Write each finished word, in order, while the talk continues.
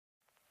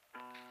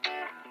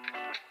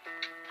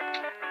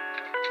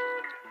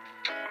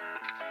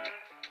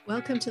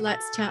Welcome to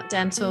Let's Chat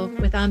Dental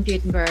with Anne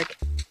Budenberg.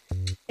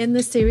 In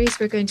this series,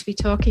 we're going to be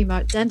talking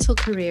about dental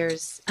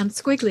careers and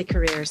squiggly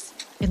careers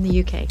in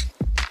the UK.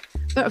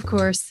 But of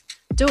course,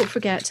 don't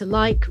forget to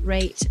like,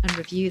 rate and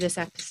review this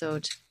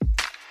episode.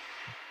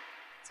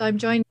 So I'm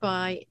joined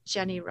by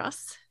Jenny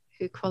Russ,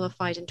 who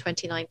qualified in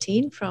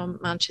 2019 from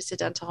Manchester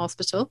Dental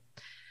Hospital.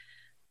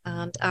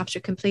 And after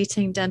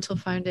completing dental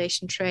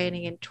foundation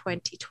training in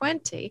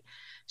 2020,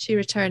 she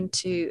returned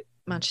to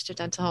Manchester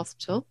Dental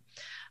Hospital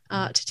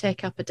to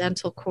take up a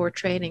dental core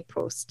training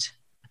post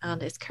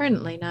and is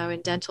currently now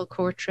in dental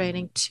core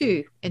training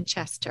 2 in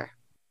Chester.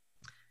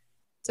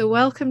 So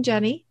welcome,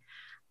 Jenny.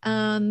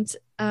 And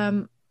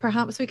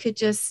perhaps we could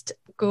just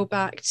go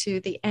back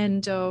to the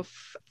end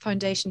of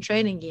foundation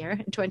training year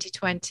in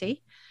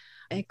 2020,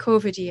 a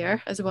COVID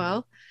year as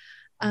well.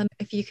 And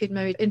if you could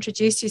maybe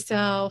introduce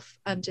yourself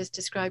and just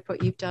describe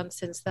what you've done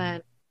since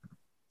then.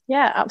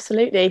 Yeah,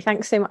 absolutely.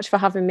 Thanks so much for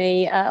having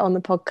me on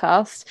the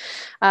podcast.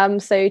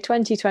 So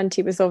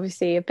 2020 was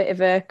obviously a bit of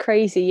a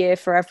crazy year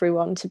for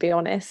everyone, to be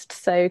honest.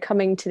 So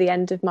coming to the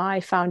end of my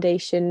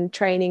foundation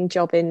training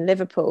job in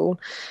Liverpool,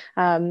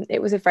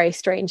 it was a very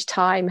strange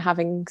time,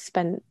 having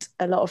spent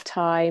a lot of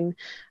time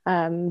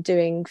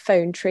doing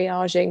phone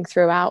triaging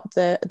throughout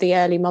the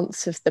early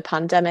months of the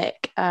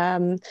pandemic.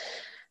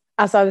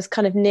 As I was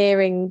kind of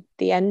nearing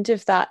the end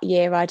of that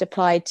year, I'd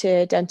applied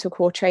to dental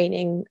core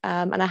training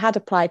and I had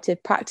applied to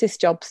practice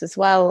jobs as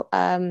well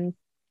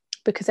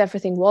because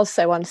everything was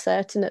so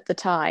uncertain at the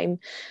time.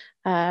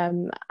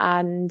 And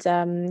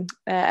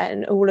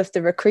all of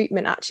the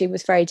recruitment actually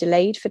was very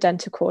delayed for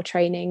dental core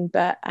training,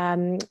 but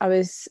I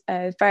was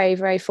very,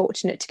 very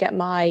fortunate to get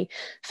my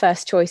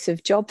first choice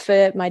of job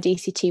for my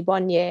DCT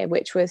 1 year,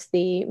 which was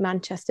the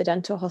Manchester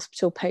Dental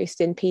Hospital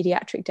post in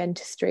paediatric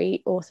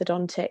dentistry,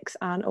 orthodontics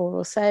and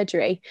oral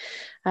surgery.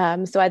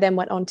 So I then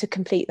went on to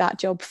complete that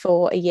job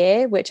for a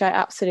year, which I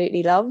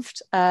absolutely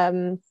loved.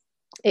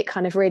 It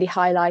kind of really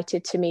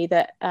highlighted to me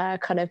that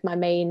kind of my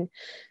main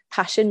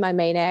passion, my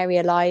main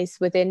area lies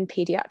within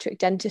paediatric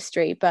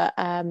dentistry, but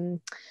kind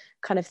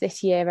of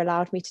this year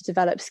allowed me to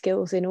develop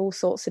skills in all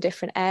sorts of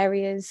different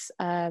areas,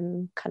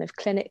 kind of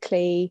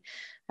clinically,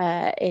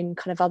 in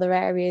kind of other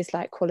areas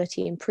like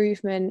quality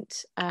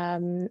improvement.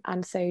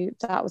 And so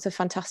that was a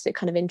fantastic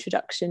kind of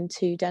introduction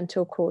to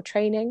dental core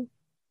training.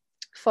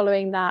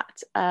 Following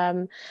that,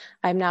 I'm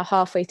now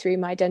halfway through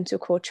my dental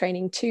core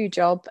training 2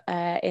 job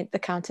in the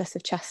Countess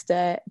of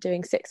Chester,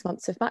 doing 6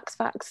 months of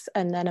MaxFax,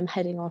 and then I'm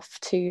heading off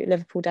to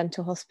Liverpool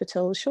Dental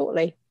Hospital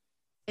shortly.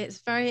 It's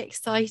a very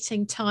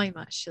exciting time,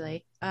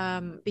 actually,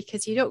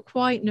 because you don't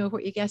quite know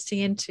what you're getting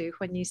into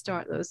when you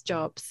start those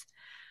jobs.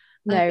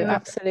 No,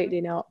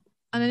 absolutely not.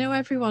 And I know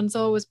everyone's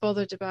always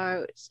bothered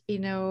about,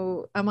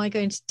 am I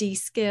going to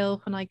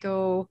de-skill when I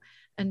go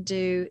and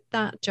do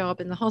that job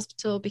in the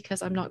hospital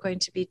because I'm not going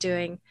to be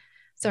doing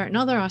certain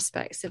other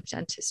aspects of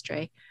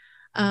dentistry.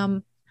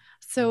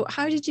 So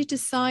how did you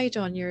decide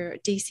on your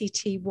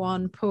DCT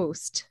 1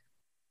 post?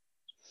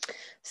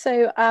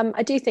 So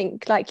I do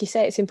think, like you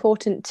say, it's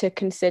important to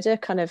consider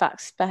kind of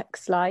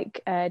aspects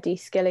like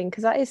de-skilling,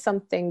 because that is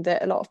something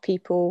that a lot of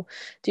people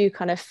do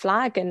kind of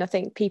flag. And I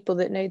think people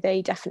that know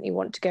they definitely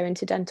want to go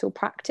into dental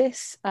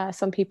practice,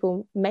 some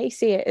people may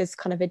see it as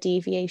kind of a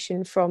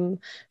deviation from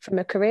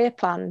a career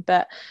plan.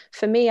 But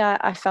for me,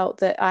 I felt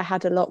that I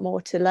had a lot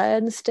more to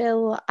learn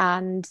still,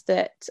 and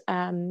that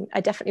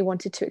I definitely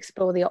wanted to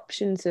explore the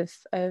options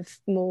of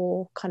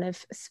more kind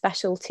of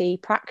specialty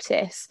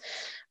practice.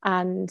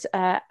 And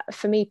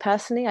for me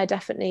personally, I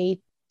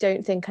definitely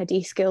don't think I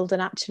de-skilled,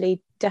 and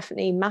actually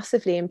definitely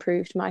massively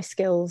improved my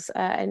skills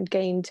and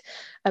gained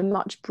a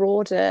much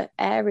broader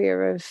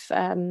area of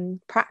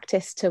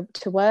practice to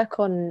work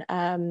on,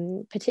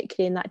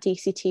 particularly in that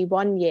DCT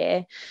 1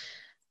 year.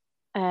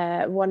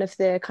 One of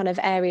the kind of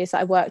areas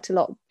that I worked a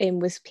lot in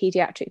was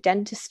paediatric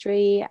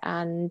dentistry,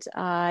 and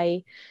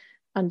I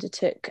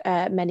undertook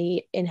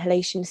many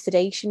inhalation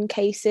sedation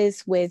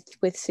cases with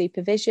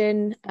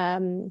supervision.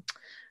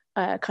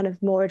 Kind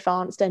of more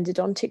advanced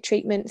endodontic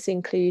treatments,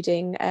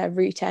 including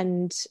root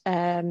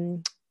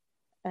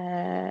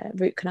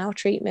canal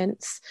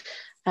treatments,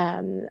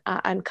 and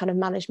kind of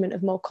management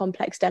of more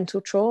complex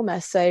dental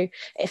trauma. So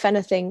if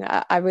anything,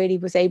 I really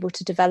was able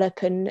to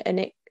develop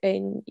and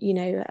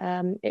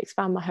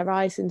expand my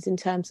horizons in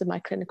terms of my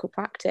clinical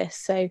practice.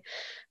 So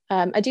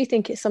I do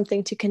think it's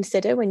something to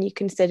consider when you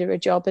consider a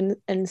job,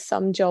 and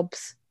some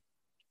jobs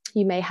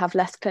you may have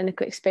less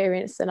clinical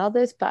experience than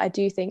others, but I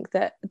do think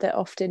that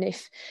often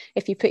if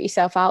you put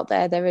yourself out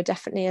there, there are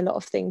definitely a lot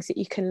of things that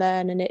you can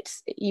learn, and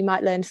you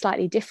might learn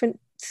slightly different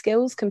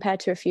skills compared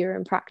to if you were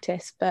in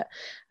practice. But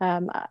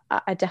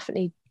I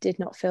definitely did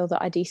not feel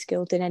that I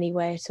de-skilled in any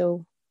way at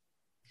all.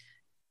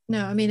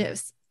 No, I mean,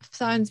 it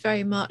sounds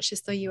very much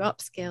as though you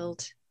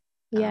upskilled.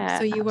 Yeah,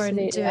 so you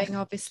absolutely. weren't doing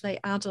obviously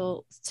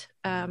adult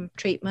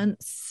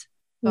treatments,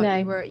 but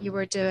no. you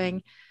were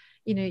doing,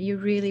 you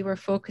really were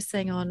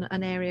focusing on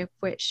an area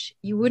which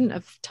you wouldn't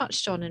have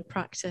touched on in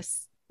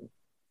practice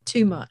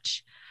too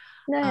much.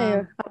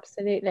 No,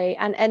 absolutely.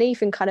 And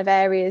even kind of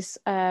areas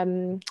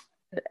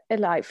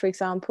like, for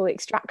example,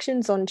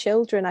 extractions on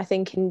children. I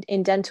think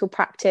in dental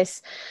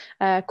practice,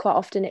 quite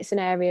often it's an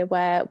area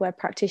where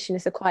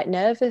practitioners are quite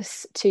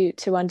nervous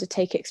to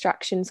undertake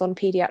extractions on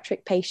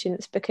pediatric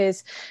patients,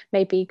 because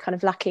maybe kind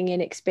of lacking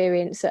in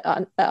experience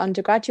at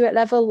undergraduate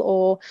level,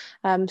 or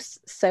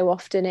so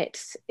often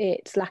it's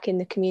lacking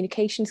the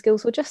communication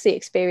skills or just the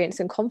experience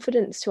and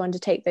confidence to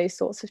undertake those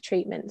sorts of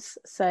treatments.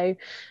 So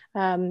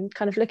kind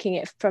of looking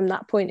at it from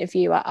that point of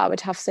view, I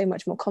would have so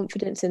much more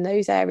confidence in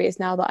those areas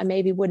now that I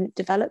maybe wouldn't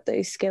develop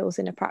those skills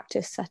in a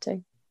practice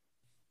setting.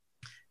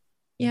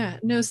 Yeah,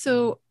 no,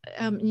 so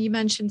you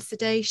mentioned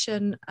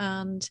sedation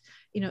and,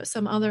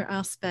 some other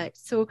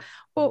aspects. So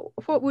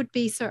what would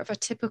be sort of a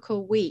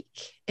typical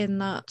week in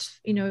that,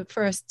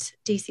 first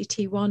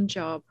DCT1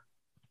 job?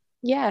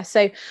 Yeah,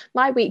 so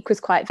my week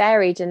was quite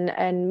varied,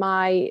 and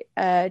my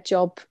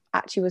job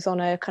actually was on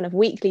a kind of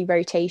weekly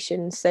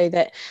rotation, so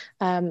that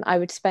I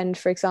would spend,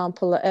 for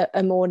example,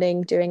 a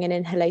morning doing an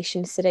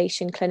inhalation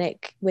sedation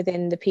clinic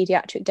within the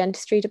pediatric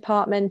dentistry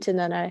department, and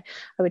then I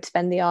would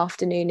spend the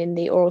afternoon in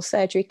the oral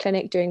surgery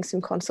clinic doing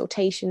some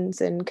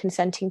consultations and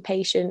consenting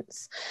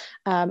patients,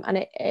 and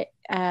it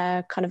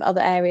kind of other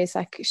areas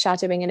like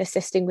shadowing and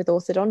assisting with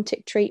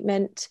orthodontic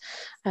treatment,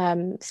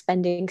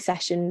 spending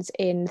sessions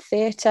in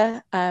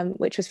theatre,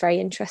 which was very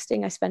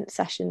interesting. I spent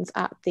sessions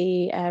at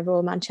the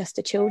Royal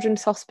Manchester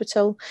Children's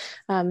Hospital,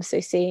 so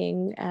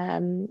seeing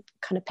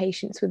kind of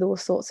patients with all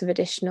sorts of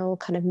additional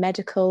kind of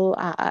medical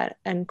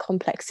and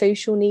complex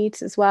social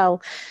needs as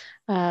well.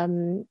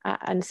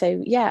 And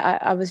so, yeah,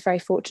 I was very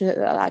fortunate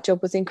that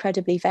job was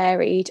incredibly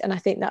varied. And I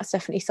think that's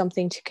definitely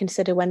something to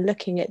consider when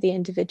looking at the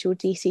individual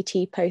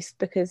DCT posts,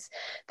 because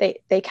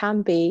they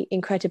can be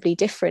incredibly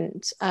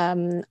different.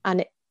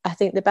 I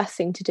think the best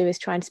thing to do is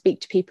try and speak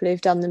to people who've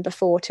done them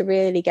before to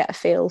really get a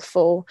feel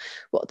for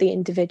what the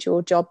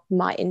individual job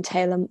might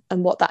entail,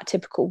 and what that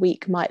typical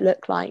week might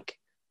look like.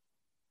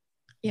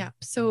 Yeah,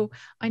 so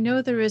I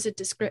know there is a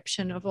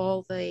description of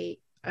all the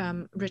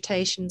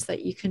rotations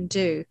that you can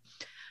do.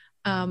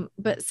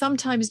 But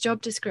sometimes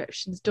job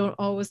descriptions don't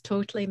always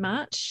totally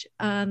match.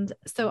 And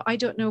so I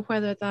don't know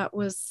whether that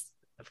was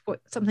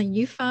something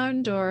you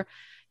found, or,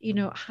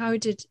 how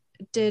did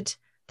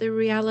the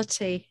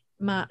reality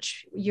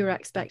match your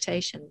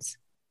expectations?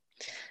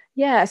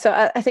 Yeah,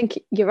 so I think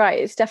you're right.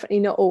 It's definitely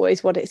not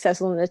always what it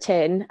says on the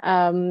tin.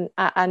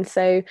 And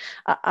so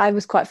I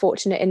was quite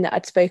fortunate in that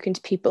I'd spoken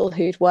to people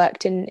who'd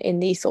worked in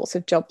these sorts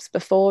of jobs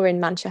before in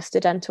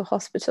Manchester Dental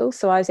Hospital.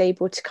 So I was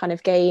able to kind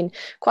of gain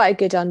quite a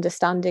good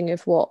understanding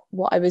of what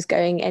I was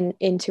going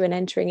into and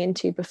entering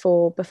into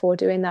before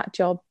doing that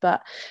job.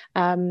 But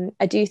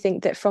I do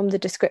think that from the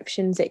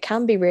descriptions, it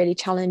can be really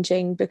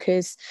challenging,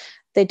 because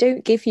they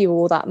don't give you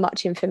all that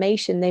much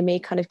information. They may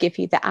kind of give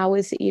you the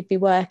hours that you'd be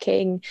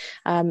working,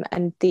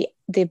 and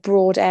the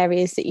broad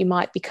areas that you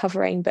might be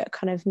covering, but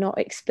kind of not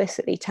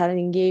explicitly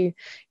telling you,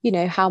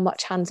 how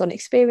much hands-on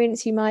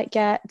experience you might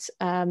get,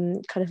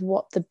 kind of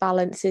what the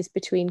balance is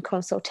between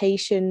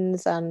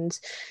consultations and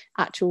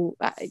actual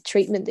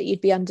treatment that you'd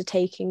be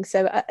undertaking.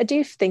 So I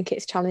do think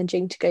it's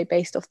challenging to go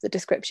based off the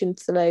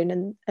descriptions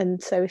alone.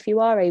 And so if you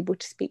are able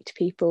to speak to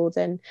people,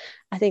 then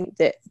I think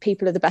that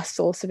people are the best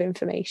source of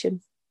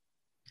information.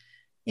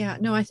 Yeah,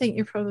 no, I think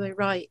you're probably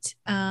right.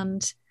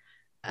 And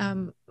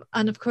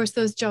of course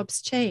those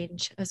jobs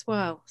change as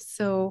well.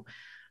 So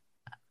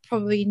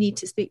probably you need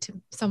to speak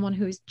to someone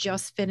who's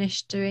just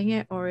finished doing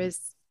it or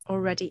is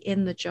already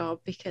in the job,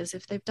 because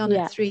if they've done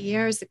it 3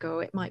 years ago,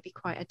 it might be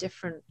quite a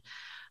different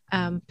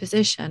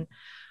position.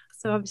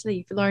 So obviously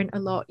you've learned a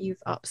lot,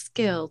 you've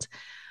upskilled.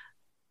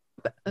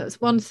 But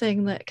that's one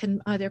thing that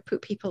can either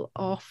put people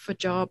off a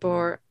job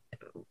or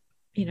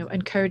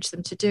encourage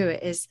them to do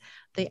it, is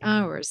the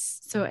hours.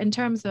 So in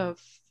terms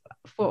of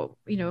what,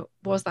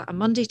 was that a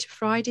Monday to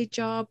Friday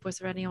job? Was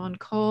there any on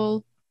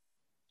call?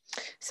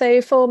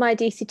 So for my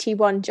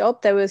DCT1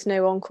 job, there was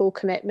no on-call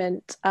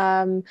commitment.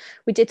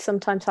 We did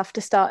sometimes have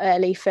to start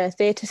early for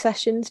theatre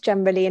sessions.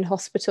 Generally in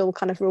hospital,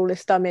 kind of rule of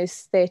thumb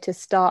is theatres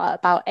start at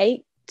about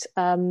 8.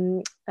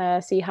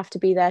 So you have to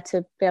be there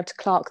to be able to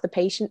clerk the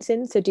patients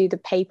in, so do the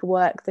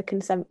paperwork, the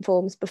consent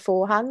forms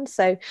beforehand.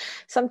 So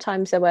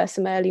sometimes there were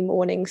some early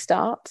morning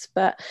starts,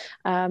 but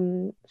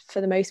for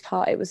the most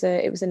part it was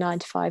a 9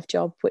 to 5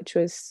 job, which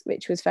was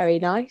very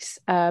nice.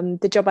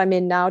 The job I'm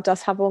in now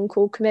does have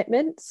on-call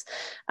commitments,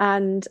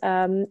 and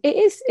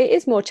it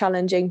is more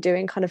challenging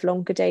doing kind of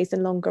longer days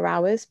and longer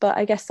hours, but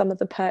I guess some of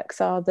the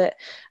perks are that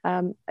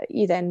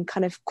you then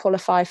kind of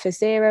qualify for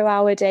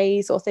 0-hour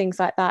days or things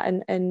like that,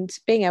 and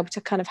being able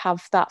to kind of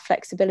have that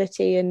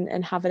flexibility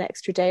and have an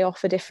extra day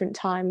off a different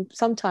time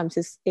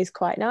sometimes is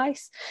quite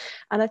nice.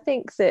 And I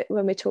think that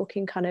when we're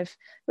talking kind of,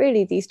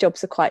 really these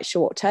jobs are quite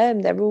short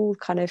term, they're all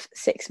kind of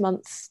 6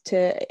 months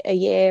to a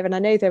year, and I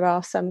know there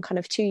are some kind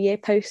of 2-year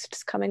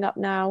posts coming up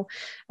now,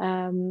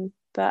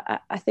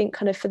 but I think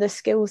kind of for the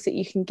skills that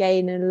you can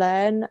gain and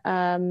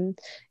learn,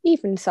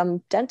 even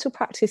some dental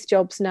practice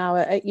jobs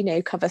now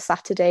cover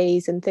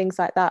Saturdays and things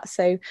like that,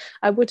 so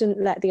I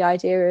wouldn't let the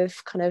idea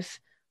of kind of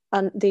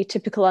the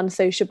typical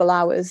unsociable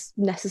hours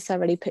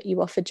necessarily put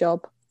you off a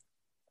job.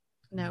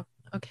 No.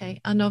 Okay.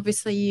 And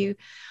obviously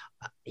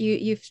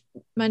you've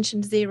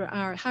mentioned 0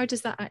 hour. How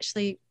does that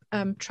actually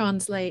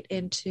translate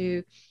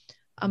into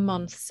a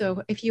month?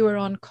 So if you were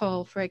on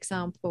call, for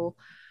example,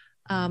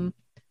 um,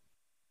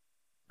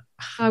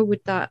 how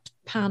would that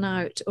pan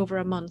out over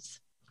a month?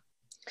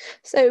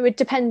 So it would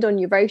depend on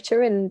your rota,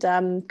 and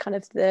kind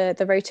of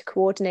the rota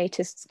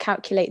coordinators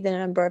calculate the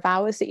number of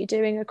hours that you're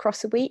doing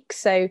across a week.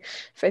 So,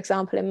 for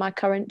example, in my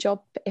current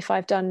job, if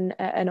I've done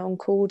an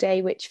on-call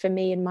day, which for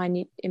me in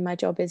my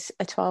job is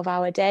a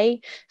 12-hour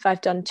day, if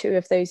I've done two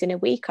of those in a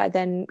week, I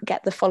then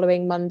get the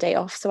following Monday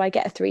off. So I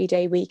get a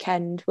 3-day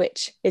weekend,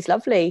 which is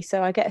lovely.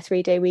 So I get a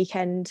 3-day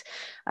weekend,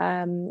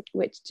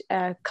 which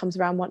comes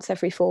around once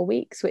every 4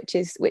 weeks, which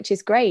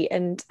is great.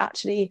 And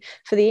actually,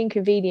 for the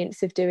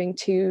inconvenience of doing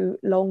two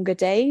longer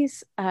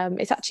days,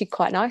 it's actually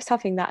quite nice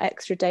having that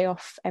extra day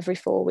off every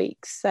 4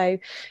 weeks. So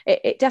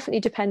it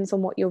definitely depends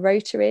on what your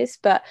rota is,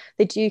 but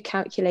they do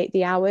calculate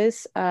the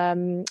hours,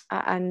 and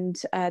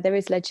there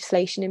is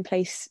legislation in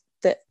place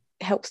that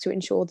helps to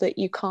ensure that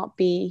you can't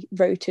be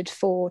rotated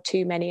for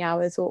too many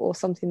hours, or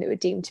something that would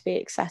deem to be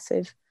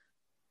excessive.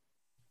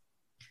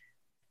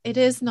 It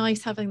is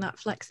nice having that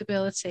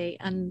flexibility.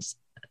 And,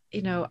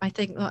 I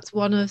think that's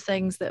one of the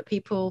things that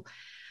people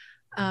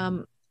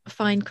um,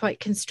 find quite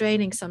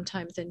constraining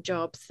sometimes in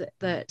jobs,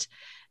 that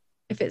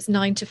if it's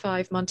 9 to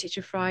 5, Monday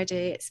to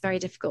Friday, it's very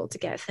difficult to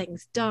get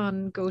things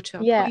done, go to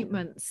Yeah,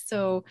 appointments.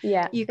 So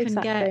yeah, you can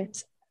exactly.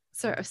 get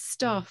sort of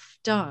stuff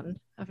done,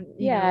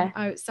 Yeah,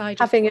 outside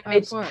having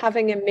of work.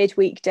 a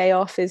midweek day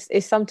off is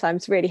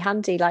sometimes really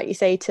handy, like you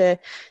say, to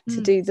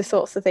Mm, do the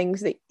sorts of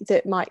things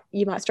that might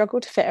struggle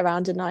to fit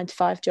around a 9 to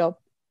 5 job.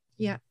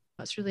 yeah,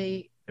 that's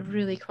really,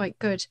 really quite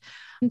good.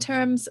 In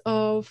terms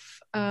of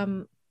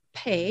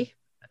pay,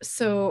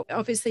 so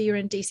obviously you're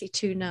in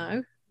DC2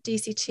 now, Yeah,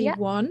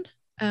 DCT1.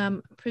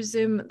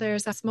 Presume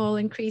there's a small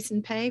increase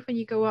in pay when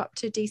you go up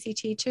to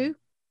DCT2.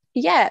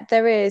 yeah,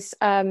 there is.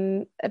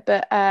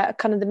 But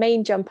kind of the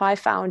main jump I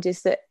found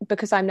is that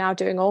because I'm now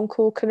doing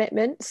on-call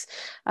commitments,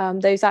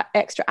 those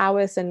extra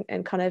hours and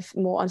kind of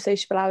more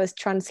unsociable hours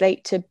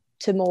translate to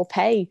more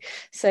pay.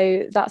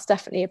 So that's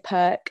definitely a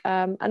perk.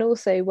 And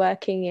also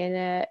working in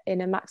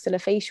a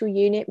maxillofacial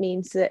unit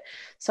means that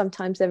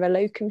sometimes there are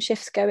locum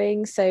shifts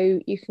going,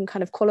 so you can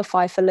kind of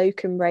qualify for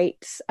locum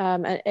rates.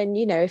 And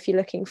if you're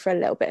looking for a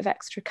little bit of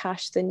extra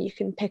cash, then you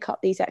can pick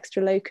up these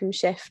extra locum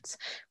shifts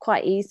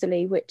quite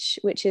easily, which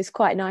is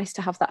quite nice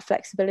to have that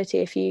flexibility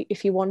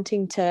if you're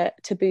wanting to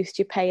boost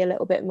your pay a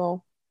little bit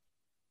more.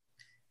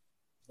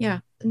 Yeah,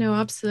 no,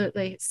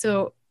 absolutely.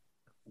 So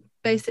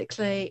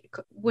basically,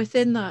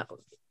 within that,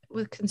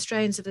 with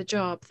constraints of the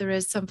job, there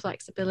is some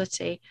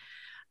flexibility.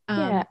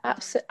 Yeah,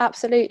 Um,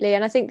 absolutely.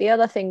 And I think the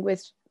other thing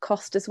with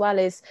cost as well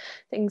is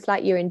things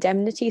like your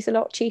indemnity is a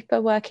lot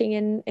cheaper working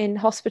in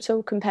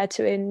hospital compared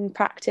to in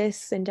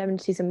practice.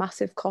 Indemnity is a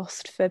massive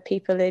cost for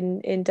people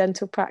in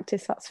dental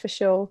practice, that's for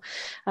sure.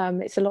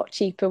 It's a lot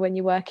cheaper when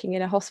you're working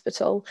in a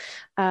hospital.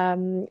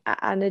 And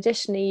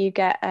additionally, you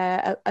get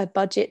a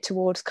budget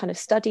towards kind of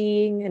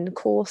studying and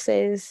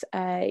courses.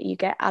 You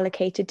get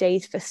allocated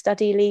days for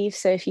study leave.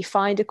 So if you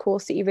find a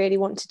course that you really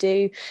want to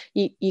do,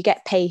 you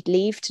get paid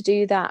leave to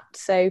do that.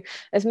 So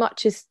as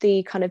much as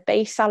the kind of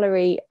base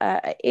salary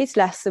is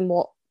less than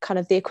what kind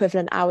of the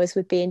equivalent hours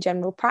would be in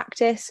general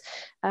practice,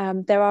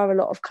 there are a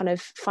lot of kind of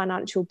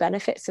financial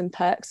benefits and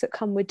perks that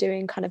come with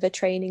doing kind of a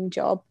training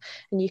job,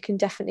 and you can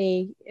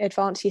definitely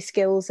advance your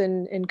skills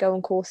and go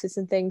on courses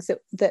and things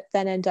that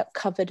then end up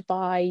covered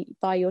by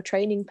your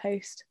training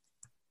post.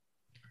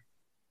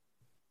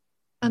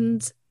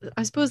 and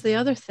I suppose the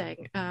other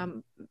thing,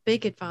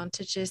 big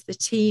advantage is the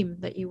team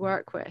that you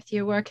work with.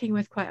 You're working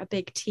with quite a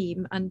big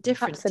team and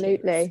different teams.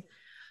 Absolutely.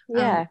 Um,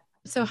 Yeah.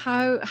 so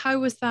how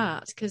was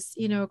that? Because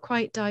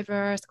quite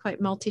diverse, quite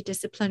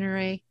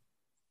multidisciplinary.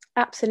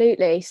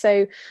 Absolutely.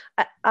 So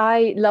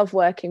I love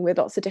working with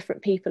lots of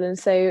different people, and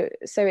so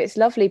it's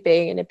lovely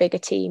being in a bigger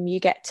team. You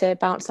get to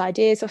bounce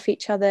ideas off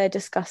each other,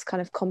 discuss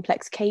kind of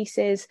complex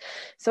cases.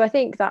 So I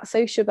think that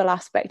sociable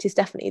aspect is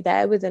definitely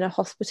there within a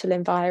hospital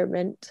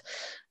environment.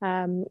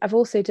 I've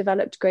also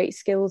developed great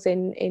skills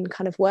in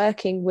kind of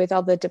working with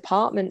other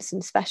departments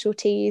and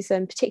specialties,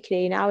 and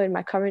particularly now in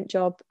my current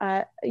job,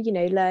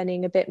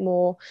 learning a bit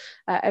more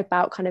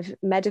about kind of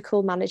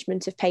medical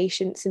management of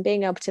patients and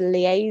being able to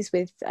liaise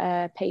with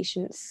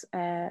patients'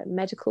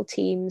 medical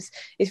teams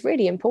is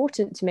really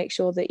important to make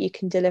sure that you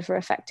can deliver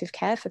effective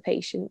care for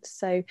patients.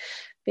 So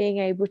being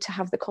able to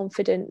have the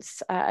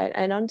confidence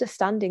and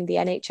understanding the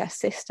NHS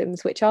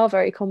systems, which are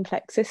very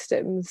complex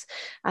systems,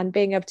 and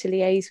being able to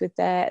liaise with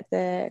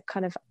the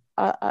kind of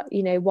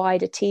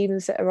wider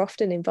teams that are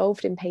often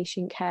involved in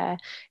patient care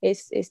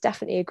is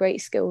definitely a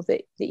great skill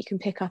that you can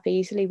pick up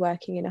easily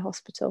working in a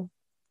hospital.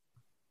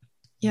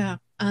 Yeah.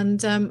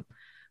 And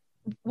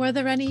were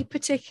there any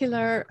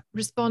particular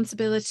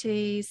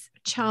responsibilities,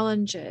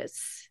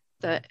 challenges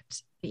that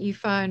you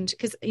found?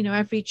 Because,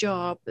 every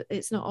job,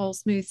 it's not all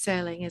smooth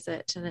sailing, is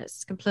it? And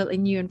it's a completely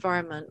new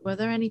environment. Were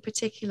there any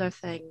particular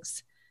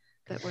things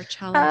that were Um,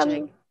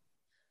 challenging?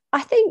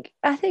 I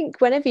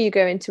think whenever you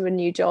go into a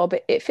new job,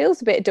 it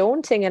feels a bit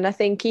daunting. And I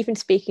think even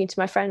speaking to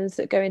my friends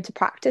that go into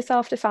practice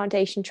after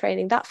foundation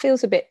training, that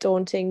feels a bit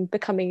daunting,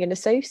 becoming an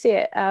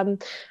associate.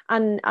 And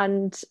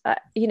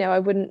I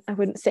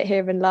wouldn't sit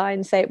here and lie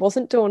and say it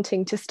wasn't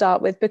daunting to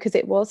start with, because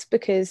it was.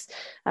 Because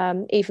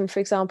even, for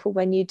example,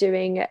 when you're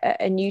doing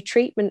a new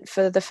treatment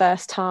for the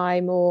first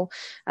time, or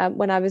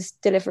when I was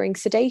delivering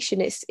sedation,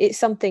 it's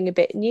something a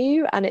bit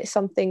new, and it's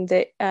something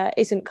that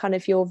isn't kind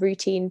of your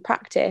routine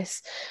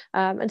practice.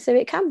 And so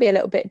it can be a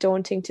little bit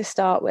daunting to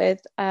start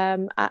with.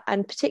 And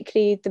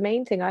particularly the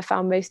main thing I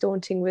found most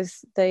daunting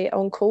was the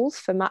on-calls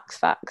for max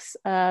fax,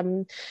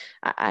 and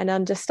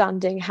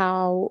understanding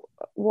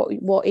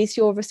what is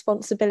your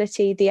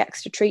responsibility, the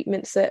extra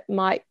treatments that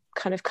might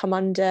kind of come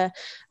under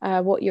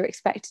what you're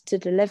expected to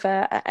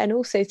deliver, and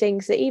also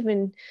things that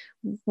even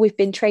we've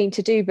been trained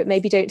to do but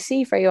maybe don't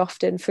see very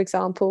often. For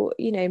example,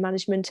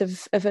 management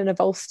of an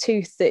avulsed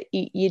tooth that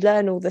you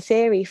learn all the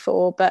theory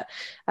for, but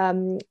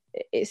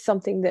it's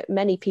something that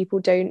many people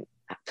don't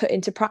put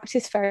into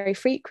practice very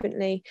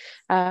frequently.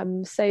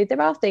 So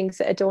there are things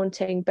that are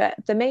daunting, but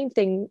the main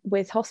thing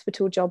with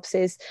hospital jobs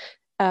is,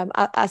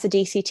 as a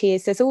DCT,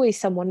 is there's always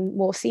someone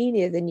more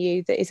senior than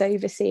you that is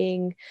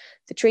overseeing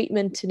the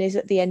treatment and is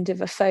at the end of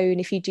a phone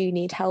if you do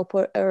need help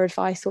or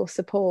advice or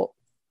support.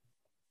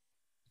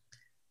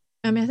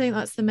 I mean, I think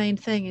that's the main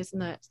thing,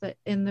 isn't it? That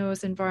in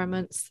those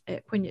environments,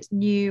 when it's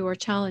new or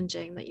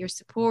challenging, that you're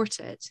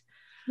supported.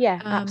 Yeah,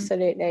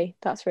 absolutely.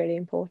 That's really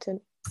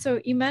important.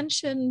 So you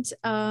mentioned,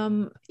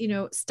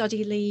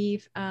 study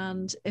leave,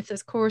 and if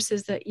there's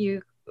courses that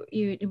you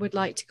would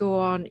like to go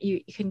on, you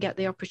can get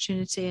the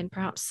opportunity and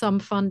perhaps some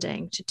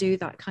funding to do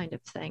that kind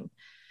of thing.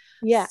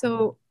 Yeah.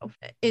 So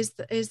is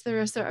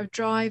there a sort of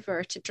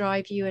driver to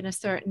drive you in a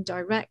certain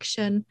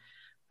direction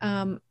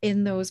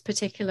in those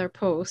particular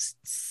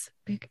posts?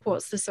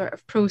 What's the sort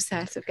of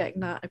process of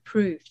getting that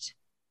approved?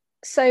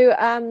 So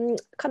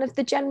kind of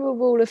the general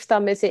rule of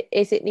thumb is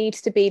it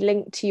needs to be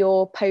linked to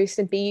your post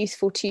and be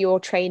useful to your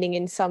training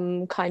in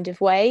some kind of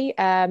way.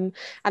 And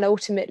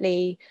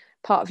ultimately,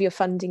 part of your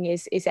funding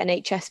is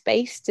NHS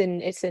based,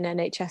 and it's an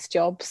NHS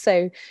job.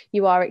 So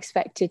you are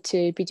expected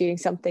to be doing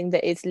something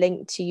that is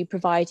linked to you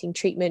providing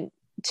treatment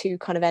to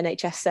kind of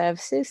NHS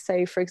services.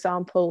 So for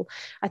example,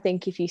 I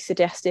think if you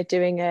suggested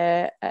doing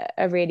a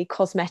really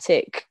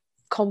cosmetic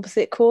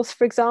composite course,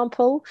 for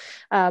example,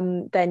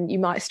 then you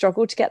might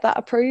struggle to get that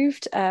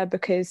approved,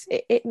 because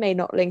it may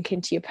not link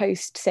into your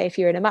post, say if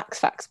you're in a max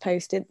fax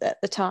post at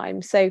the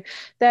time. So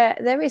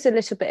there is a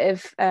little bit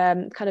of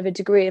kind of a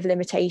degree of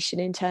limitation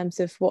in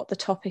terms of what the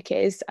topic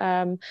is,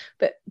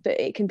 but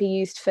it can be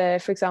used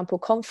for example,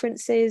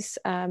 conferences.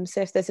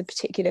 So if there's a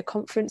particular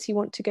conference you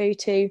want to go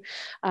to,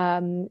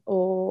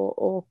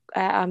 or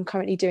I'm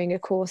currently doing a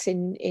course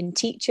in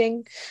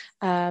teaching.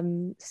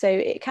 So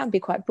it can be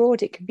quite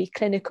broad, it can be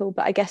clinical,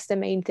 but I guess the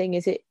main thing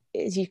is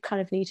you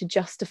kind of need to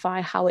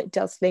justify how it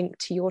does link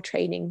to your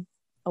training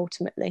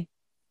ultimately.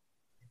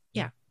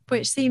 Yeah,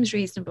 which seems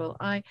reasonable.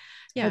 I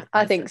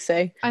think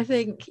so. I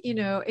think,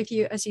 if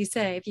you, as you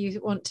say, if you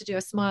want to do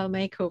a smile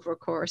makeover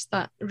course,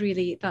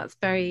 that's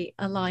very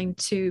aligned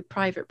to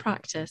private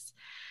practice.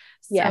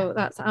 So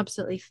that's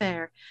absolutely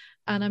fair.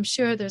 And I'm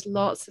sure there's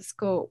lots of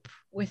scope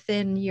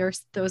within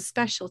those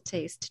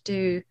specialties to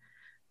do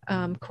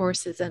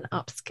courses and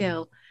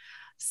upskill.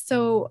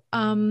 So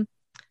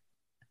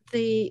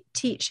the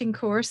teaching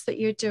course that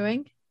you're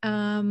doing,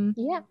 I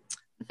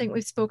think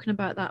we've spoken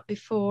about that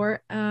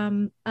before.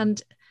 And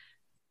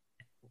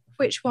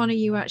which one are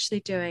you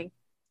actually doing?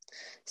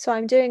 So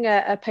I'm doing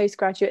a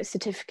postgraduate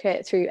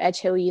certificate through Edge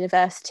Hill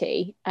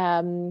University,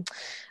 and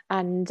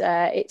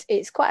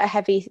it's quite a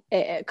heavy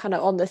kind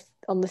of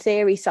on the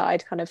theory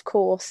side kind of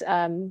course,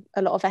 a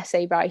lot of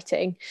essay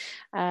writing,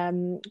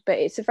 but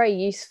it's a very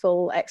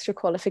useful extra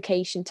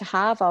qualification to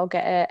have. I'll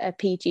get a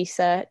PG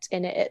cert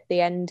in it at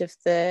the end of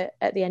the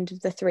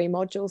 3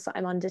 modules that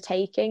I'm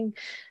undertaking.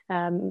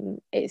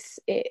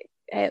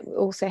 It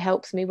also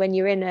helps me when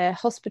you're in a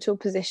hospital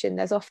position.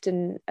 There's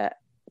often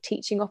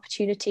teaching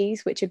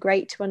opportunities which are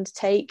great to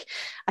undertake.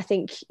 I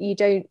think you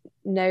don't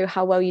know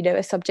how well you know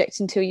a subject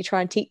until you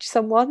try and teach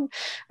someone.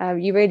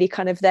 You really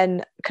kind of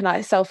then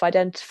can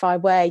self-identify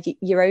where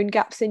your own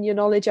gaps in your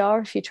knowledge are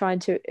if you're trying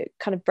to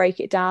kind of break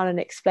it down and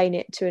explain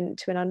it to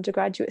an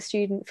undergraduate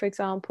student, for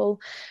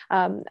example.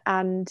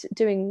 And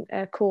doing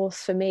a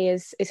course for me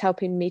is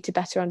helping me to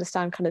better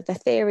understand kind of the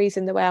theories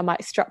and the way I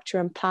might structure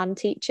and plan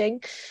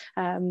teaching,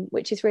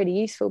 which is really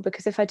useful,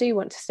 because if I do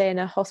want to stay in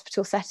a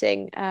hospital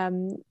setting,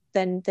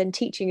 then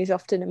teaching is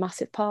often a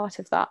massive part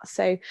of that.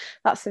 So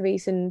that's the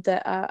reason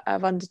that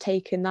I've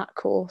undertaken that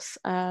course.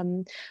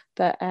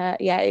 But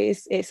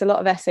it's a lot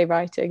of essay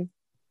writing.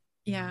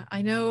 Yeah,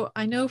 I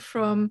know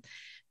from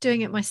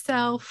doing it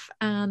myself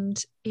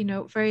and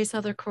various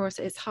other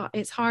courses,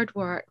 it's hard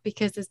work,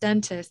 because as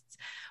dentists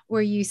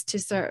we're used to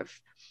sort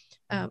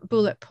of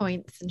bullet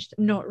points and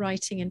not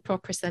writing in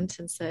proper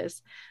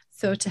sentences.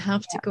 So to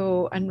have to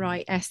go and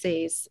write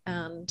essays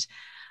and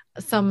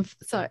some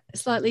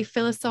slightly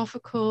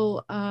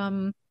philosophical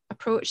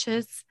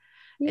approaches,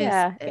 is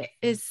Yeah,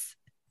 is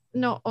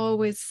not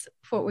always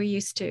what we're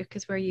used to,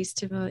 because we're used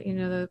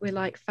to, we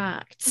like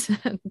facts.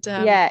 And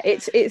yeah,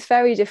 it's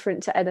very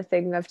different to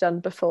anything I've done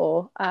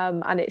before,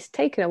 and it's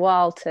taken a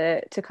while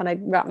to kind of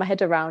wrap my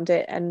head around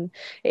it, and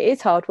it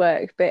is hard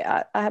work,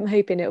 but I'm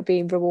hoping it'll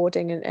be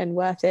rewarding and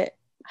worth it,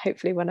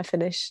 hopefully when I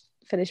finish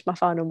my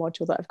final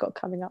module that I've got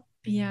coming up.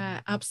 yeah,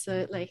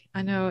 absolutely.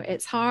 I know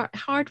it's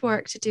hard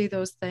work to do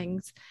those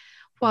things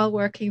while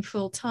working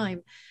full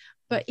time.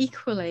 But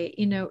equally,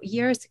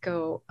 years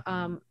ago,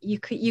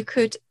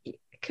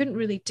 couldn't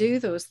really do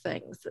those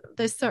things.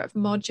 This sort of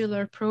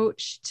modular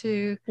approach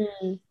to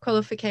Mm.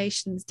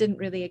 qualifications didn't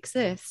really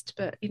exist,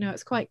 but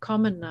it's quite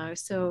common now.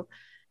 So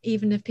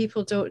even if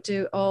people don't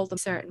do all the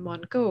cert in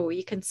one go,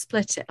 you can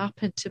split it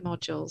up into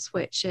modules,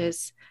 which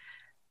is,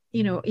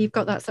 you've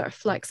got that sort of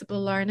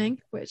flexible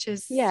learning, which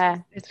Yeah.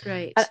 is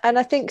great. And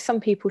I think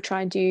some people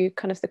try and do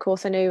kind of the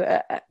course. I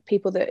know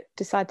people that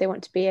decide they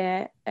want to be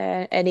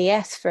an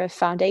ES for a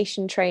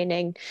foundation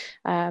training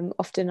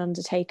often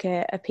undertake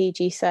a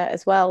PG cert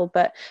as well.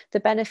 But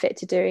the benefit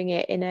to doing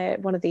it in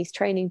one of these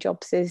training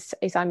jobs is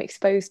I'm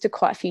exposed to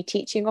quite a few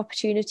teaching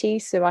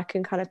opportunities, so I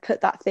can kind of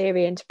put that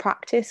theory into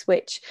practice,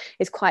 which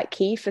is quite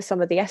key for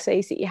some of the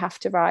essays that you have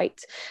to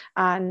write.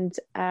 And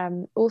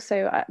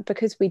also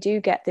because we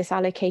do get this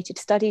allocated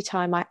study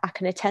time, I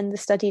can attend the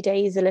study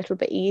days a little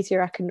bit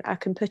easier. I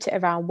can put it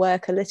around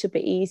work a little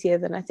bit easier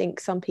than I think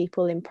some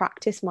people in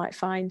practice might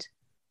find.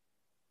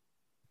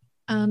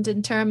 And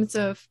in terms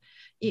of,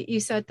 you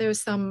said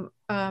there's some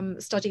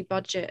study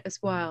budget as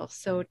well.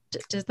 So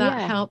does that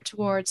Yeah. help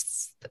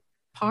towards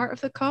part of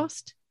the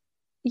cost?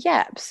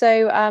 Yeah,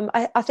 so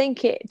I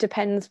think it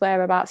depends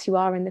whereabouts you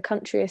are in the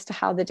country as to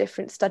how the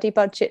different study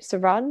budgets are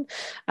run.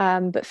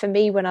 But for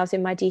me, when I was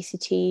in my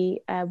DCT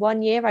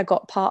 1 year, I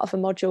got part of a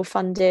module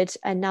funded,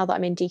 and now that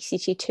I'm in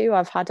DCT 2,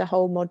 I've had a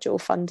whole module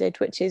funded,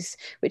 which is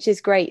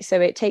great. So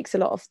it takes a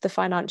lot of the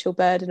financial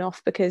burden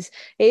off, because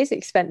it is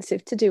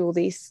expensive to do all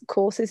these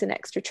courses and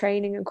extra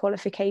training and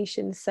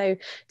qualifications. So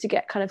to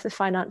get kind of the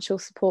financial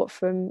support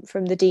from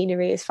the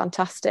deanery is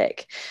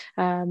fantastic.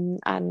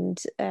 And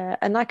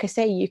like I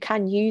say, you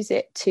can use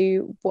it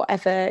to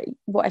whatever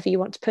you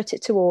want to put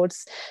it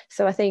towards.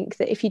 So I think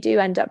that if you do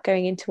end up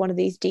going into one of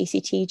these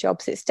DCT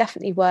jobs, it's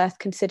definitely worth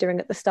considering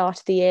at the start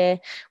of the year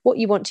what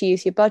you want to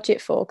use your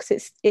budget for,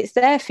 because it's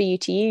there for you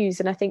to use.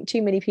 And I think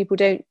too many people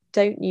don't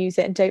use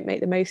it and don't make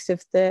the most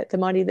of the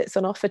money that's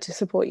on offer to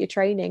support your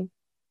training.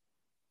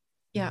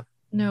 Yeah,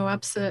 no,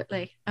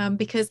 absolutely.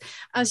 Because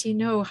as you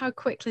know, how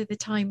quickly the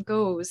time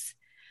goes.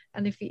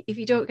 And if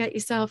you don't get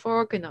yourself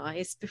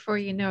organized, before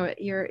you know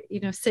it, you're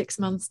 6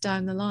 months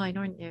down the line,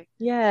 aren't you?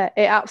 Yeah,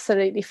 it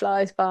absolutely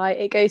flies by.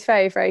 It goes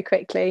very, very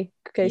quickly.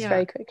 It goes Yeah,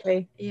 very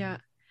quickly. yeah.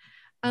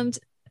 And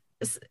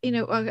I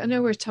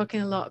know we're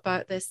talking a lot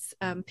about this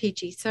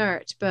PG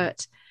cert,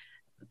 but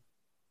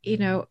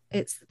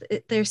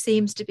there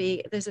seems to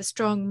be, there's a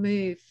strong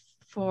move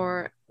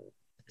for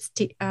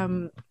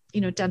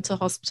dental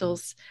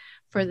hospitals,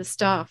 for the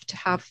staff to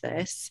have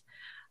this.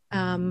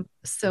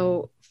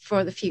 So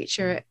for the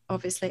future, it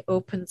obviously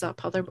opens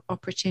up other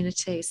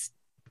opportunities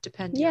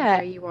depending on Yeah,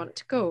 where you want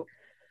to go.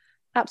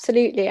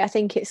 absolutely. I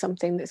think it's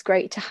something that's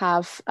great to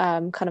have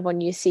kind of on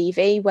your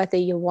CV, whether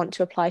you want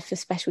to apply for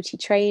specialty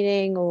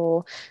training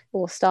or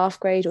staff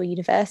grade or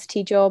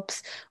university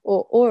jobs,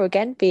 or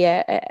again be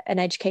an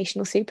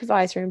educational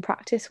supervisor in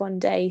practice one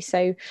day.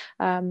 So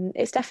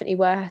it's definitely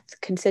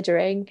worth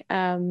considering.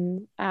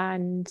 And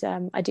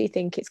I do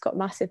think it's got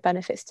massive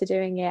benefits to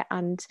doing it,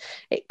 and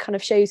it kind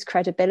of shows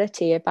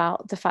credibility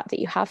about the fact that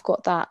you have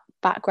got that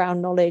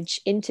background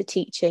knowledge into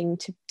teaching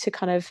to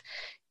kind of,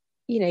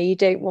 you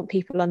don't want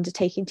people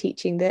undertaking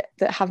teaching that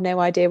have no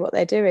idea what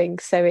they're doing.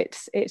 So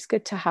it's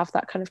good to have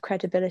that kind of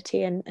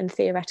credibility and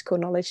theoretical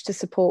knowledge to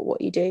support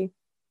what you do.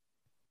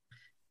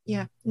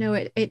 Yeah, no,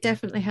 it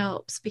definitely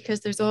helps, because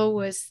there's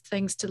always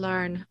things to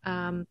learn.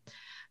 And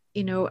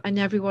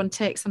everyone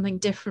takes something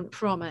different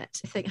from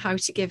it. I think how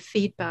to give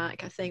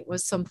feedback, I think,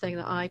 was something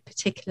that I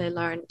particularly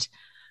learned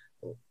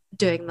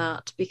doing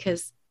that,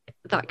 because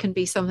that can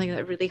be something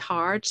that really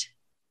hard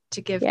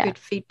to give Yeah. good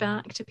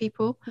feedback to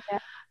people. Yeah.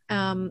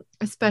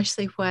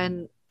 Especially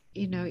when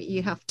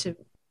you have to,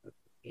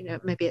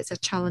 maybe it's a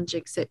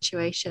challenging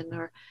situation,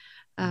 or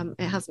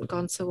it hasn't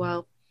gone so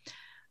well.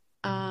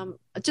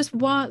 Just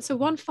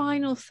one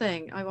final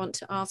thing I want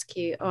to ask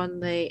you on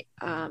the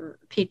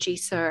PG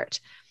cert.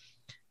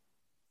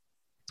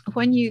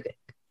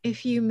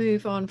 If you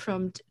move on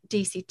from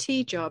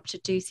DCT job to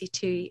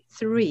DCT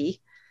 3,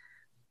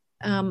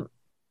 now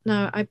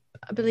I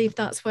believe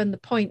that's when the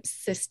points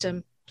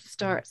system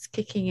starts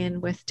kicking in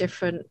with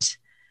different.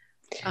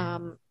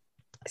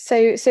 So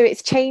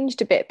it's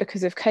changed a bit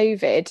because of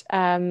COVID,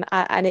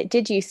 and it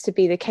did used to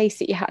be the case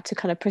that you had to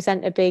kind of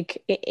present a big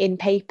in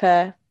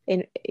paper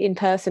in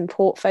person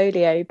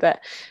portfolio, but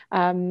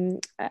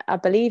I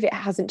believe it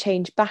hasn't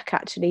changed back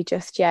actually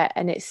just yet,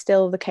 and it's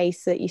still the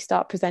case that you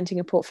start presenting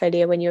a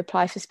portfolio when you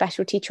apply for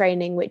specialty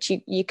training, which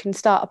you can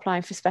start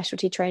applying for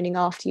specialty training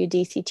after your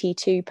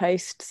DCT2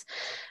 posts.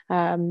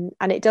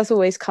 And it does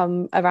always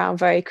come around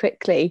very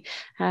quickly.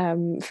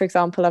 For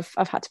example,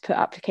 I've had to put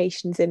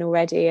applications in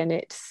already,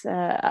 and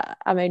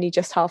I'm only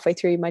just halfway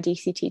through my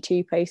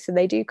DCT2 post, so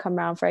they do come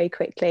around very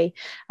quickly.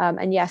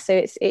 And yeah, so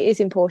it is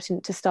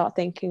important to start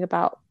thinking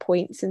about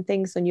points and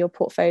things on your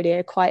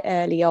portfolio quite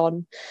early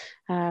on.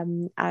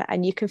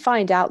 And you can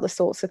find out the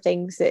sorts of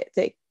things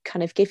that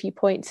kind of give you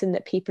points and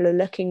that people are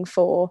looking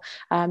for,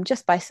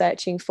 just by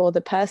searching for the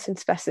person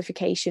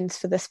specifications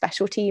for the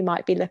specialty you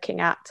might be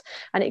looking at.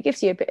 And it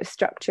gives you a bit of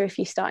structure if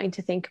you're starting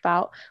to think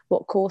about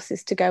what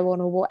courses to go on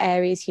or what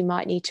areas you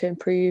might need to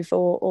improve,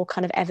 or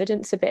kind of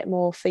evidence a bit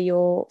more for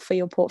your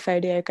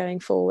portfolio going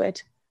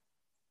forward.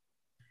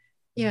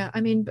 Yeah, I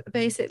mean,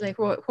 basically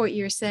what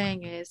you're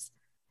saying is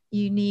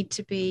you need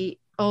to be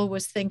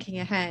always thinking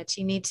ahead.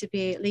 You need to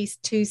be at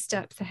least 2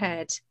 steps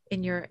ahead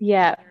in your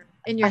Yeah,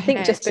 in your I think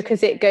head. just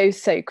because it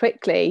goes so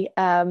quickly,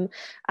 and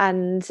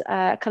kind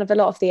of a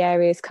lot of the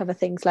areas cover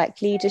things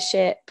like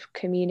leadership,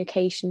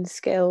 communication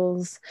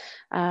skills,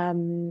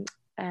 um,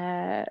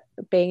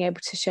 being able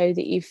to show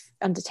that you've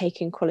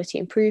undertaken quality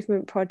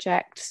improvement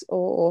projects,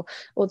 or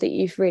that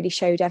you've really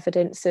showed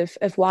evidence of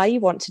why you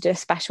want to do a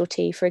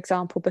specialty, for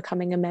example,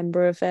 becoming a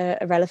member of a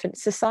relevant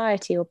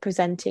society or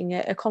presenting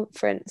at a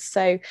conference.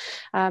 So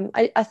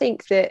I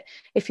think that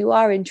if you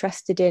are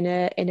interested in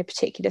a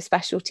particular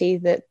specialty,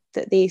 that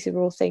these are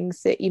all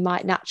things that you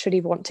might naturally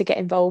want to get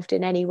involved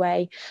in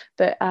anyway.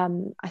 But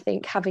I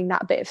think having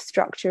that bit of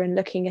structure and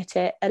looking at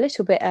it a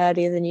little bit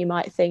earlier than you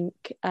might think,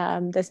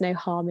 there's no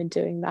harm in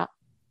doing that.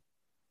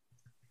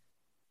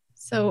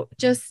 So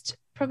just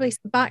probably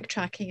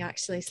backtracking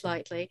actually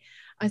slightly,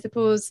 I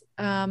suppose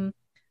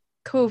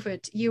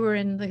COVID, you were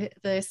in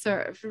the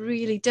sort of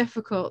really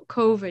difficult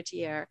COVID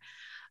year,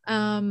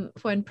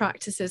 when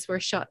practices were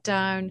shut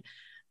down,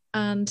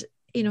 and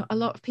a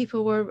lot of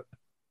people were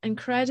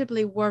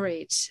incredibly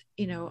worried.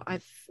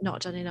 I've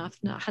not done enough,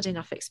 not had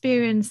enough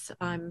experience.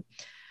 I'm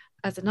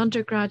as an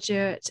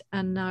undergraduate,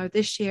 and now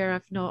this year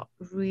I've not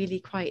really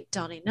quite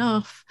done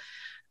enough.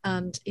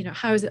 And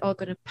how is it all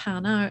going to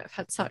pan out? I've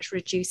had such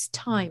reduced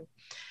time.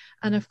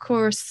 And of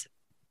course,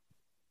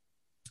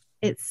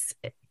 it's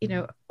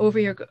over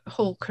your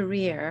whole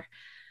career,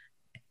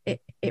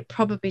 it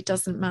probably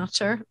doesn't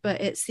matter,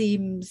 but it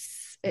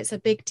seems it's a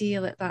big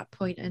deal at that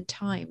point in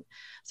time.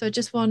 So I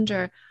just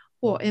wonder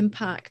what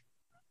impact,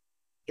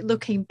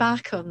 looking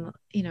back on,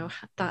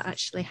 that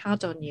actually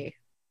had on you.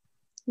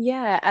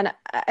 Yeah, and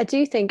I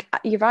do think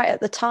you're right.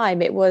 At the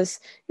time, it was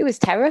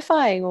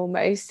terrifying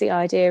almost, the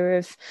idea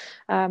of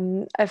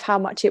how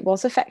much it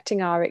was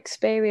affecting our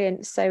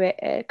experience. So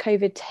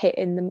COVID hit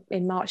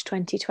in March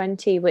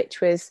 2020,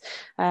 which was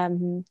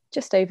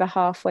just over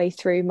halfway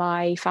through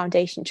my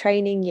foundation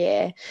training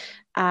year.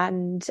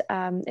 And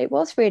it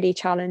was really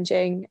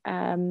challenging,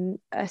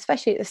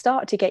 especially at the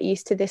start, to get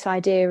used to this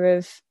idea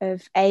of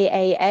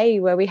AAA,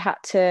 where we had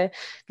to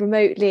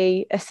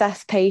remotely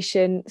assess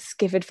patients,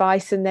 give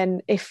advice, and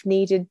then, if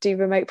needed, do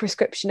remote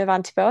prescription of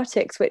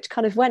antibiotics, which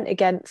kind of went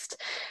against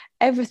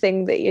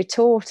everything that you're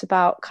taught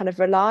about kind of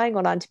relying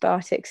on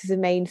antibiotics as a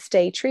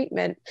mainstay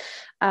treatment.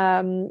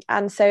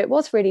 And so it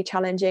was really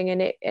challenging,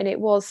 and it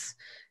was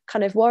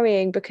kind of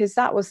worrying, because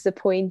that was the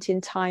point in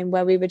time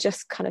where we were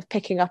just kind of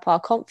picking up our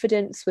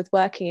confidence with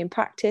working in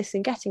practice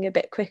and getting a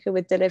bit quicker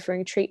with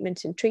delivering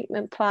treatment and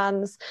treatment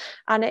plans.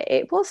 And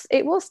it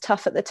was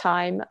tough at the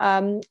time.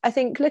 I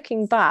think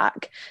looking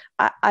back,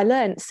 I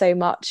learned so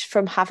much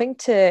from having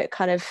to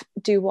kind of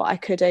do what I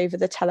could over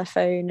the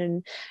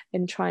telephone,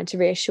 and trying to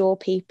reassure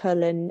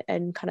people and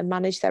kind of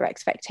manage their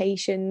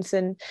expectations,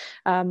 and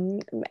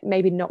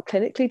maybe not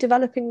clinically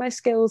developing my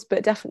skills,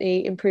 but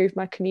definitely improve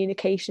my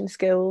communication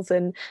skills,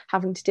 and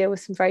having to deal with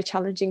some very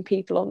challenging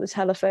people on the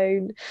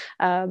telephone.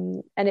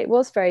 And it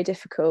was very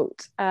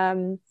difficult.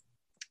 I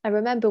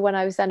remember when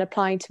I was then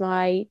applying to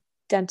my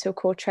dental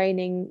core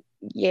training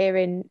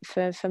year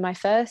for my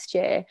first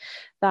year,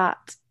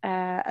 that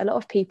a lot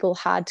of people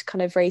had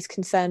kind of raised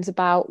concerns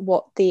about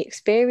what the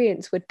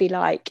experience would be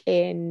like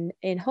in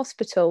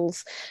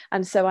hospitals.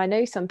 And so I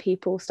know some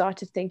people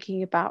started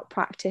thinking about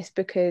practice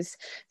because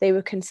they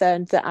were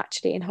concerned that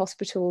actually in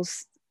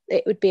hospitals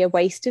it would be a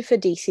waste of a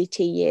DCT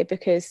year,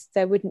 because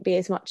there wouldn't be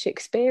as much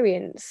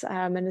experience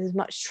and as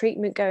much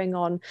treatment going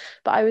on.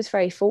 But I was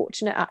very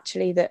fortunate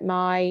actually that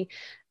my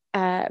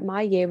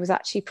year was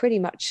actually pretty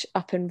much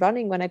up and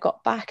running when I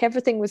got back.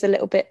 Everything was a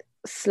little bit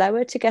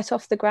slower to get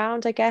off the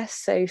ground, I guess.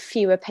 So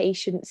fewer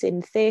patients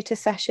in theatre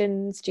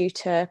sessions due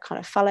to kind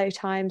of fallow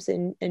times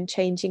and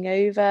changing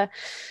over.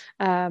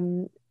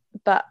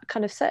 But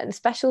kind of certain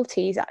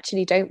specialties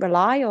actually don't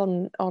rely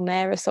on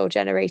aerosol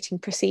generating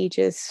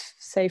procedures.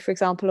 So for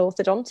example,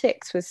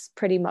 orthodontics was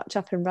pretty much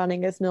up and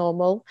running as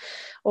normal.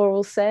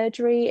 Oral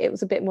surgery, it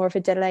was a bit more of a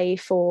delay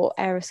for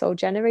aerosol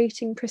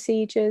generating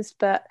procedures,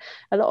 but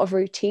a lot of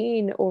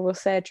routine oral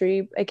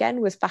surgery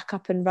again was back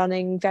up and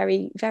running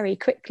very, very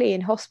quickly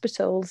in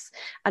hospitals.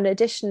 And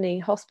additionally,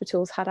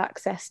 hospitals had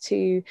access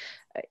to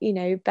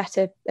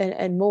better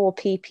and more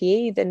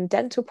PPE than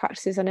dental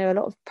practices. I know a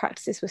lot of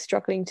practices were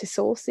struggling to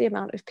source the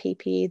amount of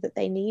PPE that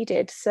they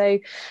needed. So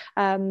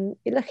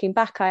looking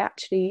back, I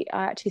actually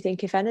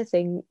think, if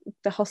anything,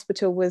 the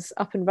hospital was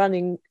up and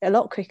running a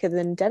lot quicker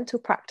than dental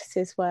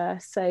practices were.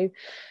 So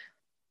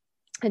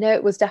I know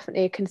it was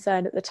definitely a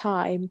concern at the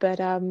time,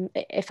 but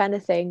if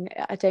anything,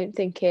 I don't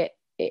think it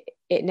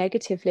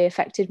negatively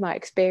affected my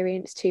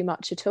experience too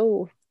much at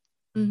all.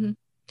 Mm-hmm.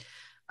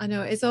 I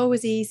know it's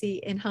always easy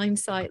in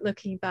hindsight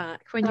looking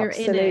back. When you're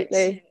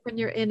Absolutely.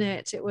 in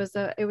it, it was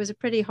a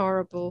pretty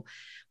horrible.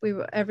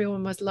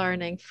 Everyone was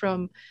learning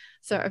from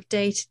sort of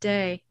day to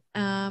day.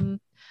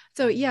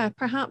 So yeah,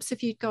 perhaps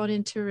if you'd gone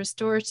into a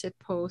restorative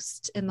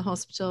post in the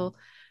hospital,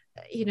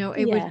 it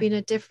would have been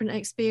a different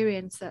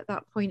experience at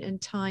that point in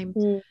time.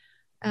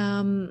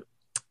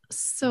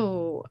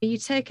 So you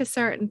take a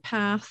certain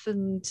path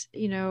and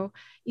you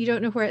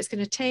don't know where it's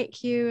going to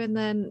take you, and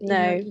then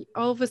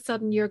all of a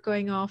sudden you're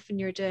going off and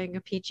you're doing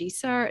a PG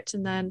cert,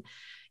 and then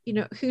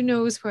who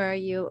knows where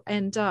you'll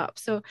end up.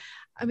 So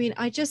I mean,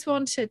 I just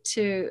wanted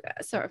to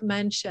sort of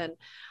mention,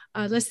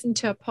 I listened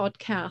to a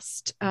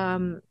podcast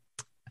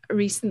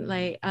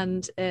recently,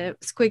 and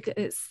it's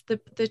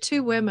the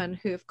two women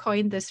who have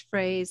coined this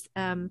phrase,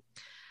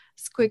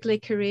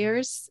 squiggly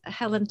careers,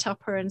 Helen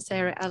Tupper and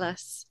Sarah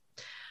Ellis.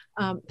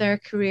 They're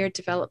career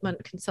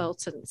development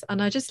consultants,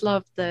 and I just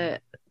love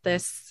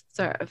this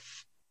sort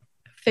of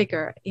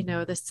figure.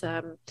 This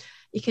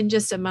you can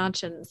just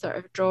imagine sort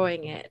of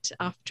drawing it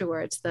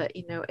afterwards, that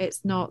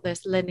it's not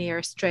this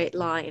linear straight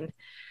line.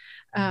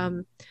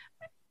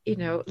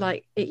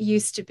 Like it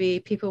used to be,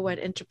 people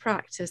went into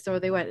practice or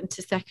they went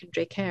into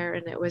secondary care,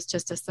 and it was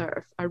just a sort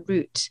of a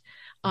route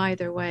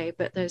either way.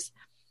 But there's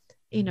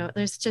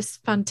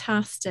just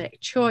fantastic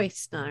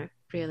choice now,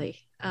 really,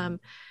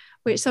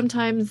 which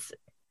sometimes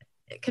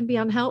it can be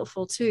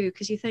unhelpful too,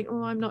 because you think,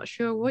 oh, I'm not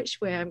sure which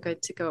way I'm going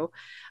to go,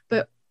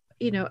 but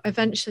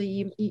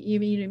eventually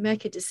you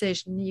make a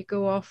decision, you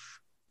go off.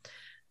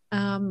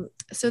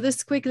 So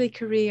this squiggly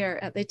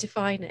career, they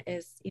define it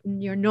as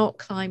you're not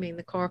climbing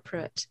the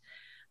corporate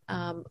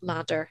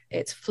ladder.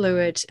 It's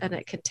fluid and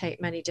it can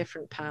take many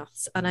different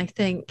paths. And I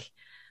think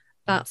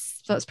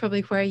that's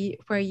probably where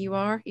you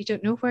are. You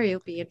don't know where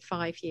you'll be in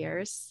 5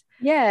 years.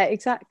 Yeah,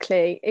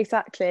 exactly.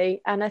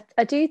 And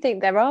I do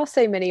think there are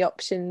so many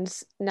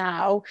options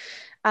now.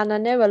 And I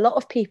know a lot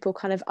of people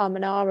kind of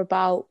and ah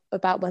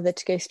about whether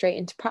to go straight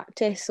into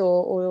practice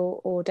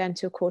or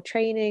dental core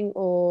training,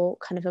 or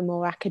kind of a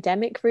more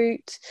academic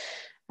route.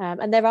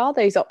 And there are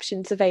those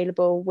options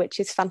available, which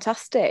is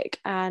fantastic.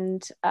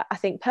 And I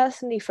think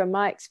personally, from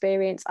my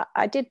experience,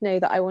 I did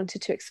know that I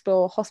wanted to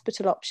explore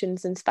hospital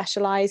options and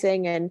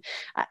specialising. And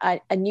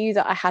I knew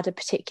that I had a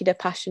particular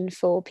passion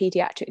for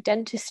paediatric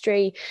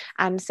dentistry.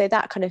 And so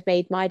that kind of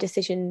made my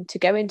decision to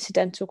go into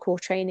dental core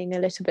training a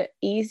little bit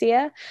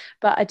easier.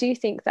 But I do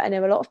think that I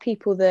know a lot of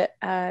people that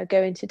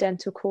go into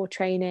dental core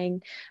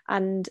training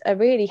and are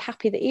really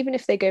happy that even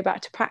if they go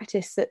back to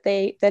practice, that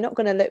they're not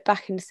going to look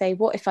back and say,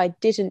 what if I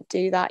didn't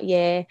do that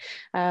year?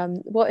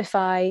 What if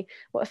I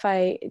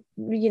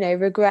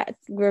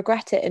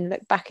regret it and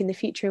look back in the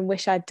future and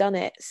wish I'd done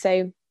it?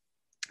 So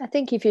I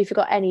think if you've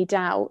got any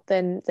doubt,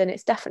 then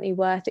it's definitely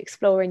worth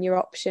exploring your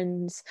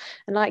options.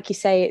 And like you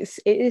say, it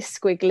is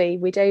squiggly.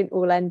 We don't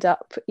all end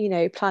up,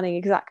 planning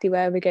exactly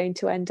where we're going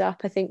to end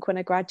up. I think when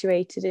I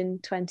graduated in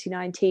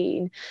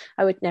 2019,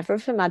 I would never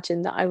have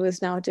imagined that I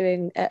was now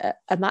doing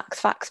a Max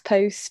Fax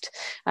post,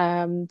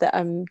 that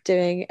I'm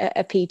doing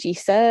a PG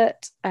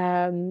cert.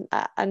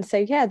 And so,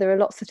 yeah, there are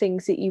lots of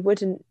things that you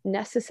wouldn't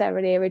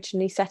necessarily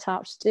originally set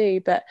out to do,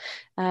 but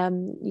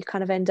you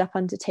kind of end up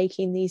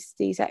undertaking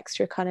these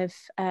extra kind of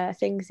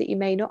things that you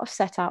may not have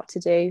set out to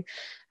do.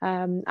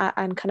 And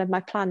kind of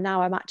my plan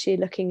now, I'm actually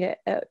looking at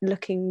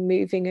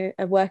moving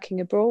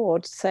working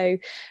abroad. So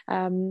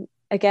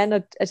again,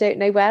 I don't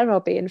know where I'll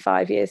be in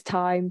 5 years'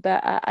 time,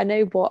 but I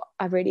know what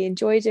I really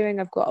enjoy doing.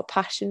 I've got a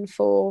passion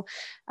for,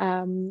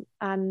 and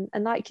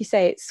like you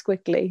say, it's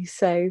squiggly.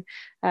 So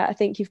I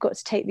think you've got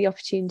to take the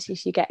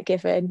opportunities you get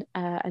given,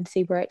 and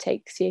see where it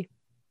takes you.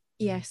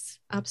 Yes,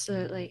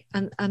 absolutely.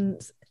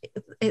 And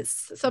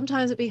it's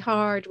sometimes it'd be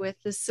hard with,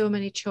 there's so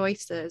many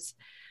choices.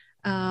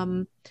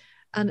 And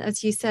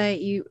as you say,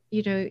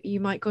 you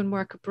might go and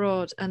work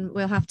abroad, and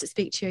we'll have to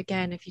speak to you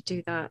again if you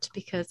do that,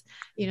 because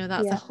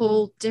that's a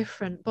whole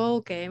different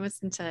ball game,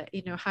 isn't it?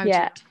 How do you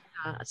do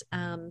that?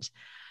 And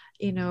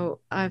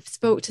I've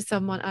spoke to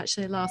someone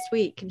actually last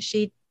week, and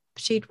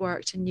she'd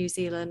worked in New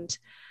Zealand,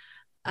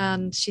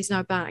 and she's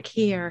now back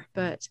here,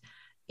 but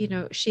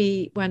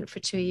she went for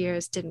 2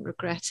 years, didn't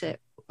regret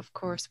it, of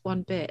course,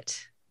 one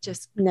bit.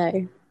 Just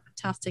no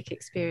fantastic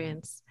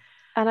experience.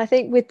 And I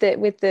think with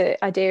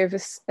the idea of a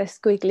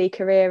squiggly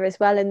career as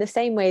well, in the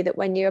same way that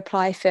when you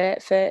apply for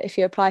if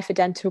you apply for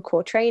dental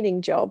core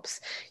training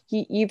jobs,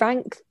 you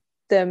rank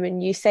them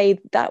and you say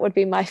that would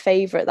be my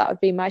favorite, that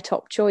would be my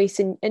top choice,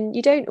 and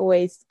you don't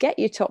always get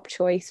your top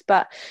choice,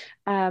 but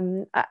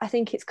I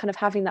think it's kind of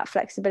having that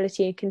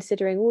flexibility and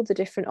considering all the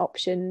different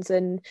options,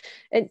 and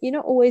you're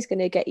not always going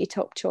to get your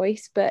top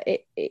choice, but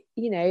it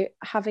you know,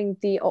 having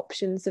the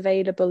options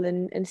available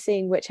and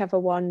seeing whichever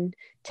one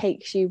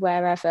takes you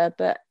wherever,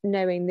 but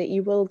knowing that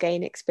you will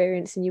gain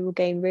experience and you will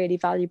gain really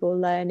valuable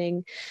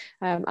learning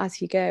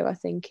as you go, I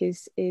think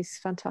is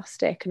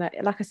fantastic. And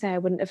like I say, I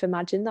wouldn't have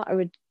imagined that I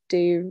would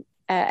do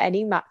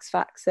any max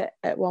facs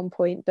at one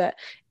point, but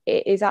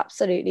it is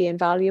absolutely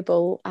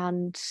invaluable.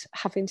 And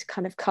having to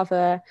kind of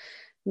cover,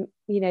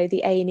 you know,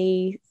 the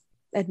A&E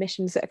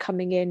admissions that are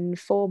coming in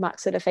for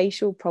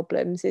maxillofacial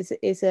problems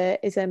is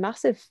a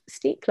massive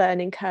steep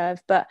learning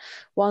curve, but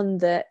one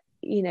that,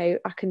 you know,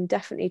 I can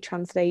definitely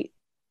translate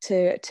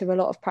to a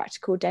lot of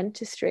practical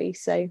dentistry.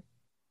 So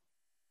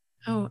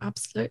Oh,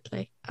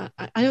 absolutely.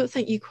 I don't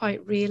think you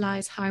quite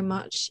realize how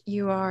much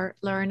you are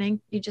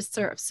learning. You're just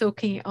sort of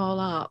soaking it all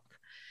up.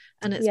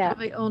 And it's yeah.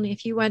 probably only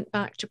if you went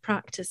back to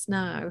practice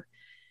now,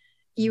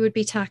 you would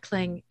be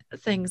tackling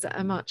things at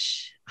a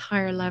much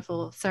higher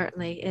level,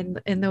 certainly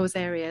in those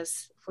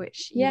areas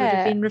which you would have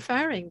Yeah, been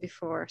referring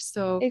before.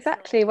 So,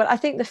 exactly. Well, I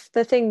think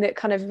the thing that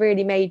kind of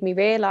really made me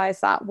realize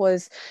that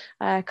was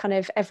kind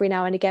of every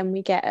now and again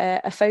we get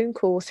a phone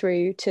call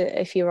through to,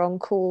 if you're on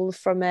call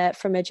from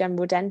a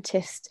general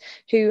dentist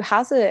who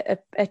has a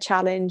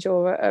challenge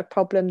or a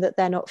problem that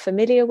they're not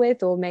familiar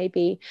with or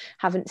maybe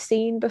haven't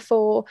seen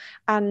before.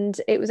 And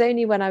it was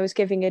only when I was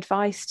giving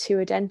advice to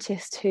a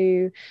dentist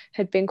who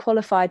had been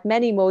qualified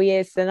many more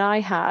years than I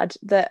had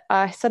that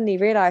I suddenly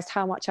realized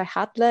how much I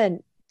had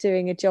learned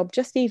doing a job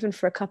just even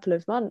for a couple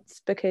of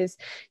months, because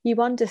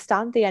you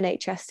understand the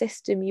NHS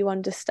system, you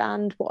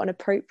understand what an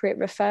appropriate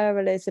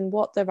referral is and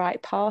what the right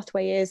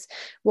pathway is,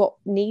 what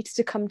needs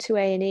to come to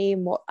A&E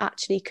and what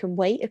actually can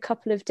wait a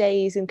couple of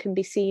days and can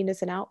be seen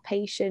as an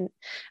outpatient.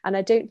 And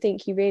I don't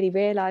think you really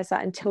realise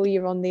that until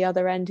you're on the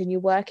other end and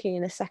you're working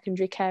in a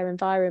secondary care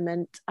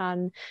environment.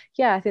 And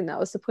yeah, I think that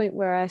was the point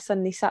where I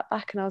suddenly sat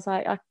back and I was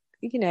like,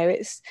 you know,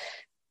 it's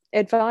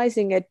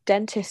advising a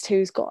dentist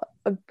who's got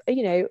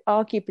you know,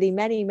 arguably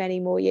many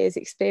more years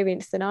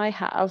experience than I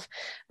have,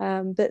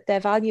 but they're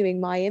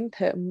valuing my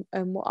input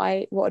and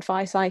what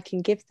advice I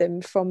can give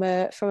them from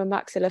a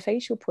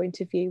maxillofacial point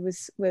of view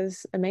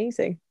was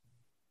amazing.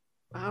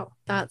 wow,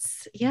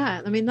 that's,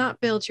 yeah, I mean, that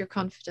builds your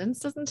confidence,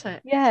 doesn't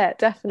it? Yeah, You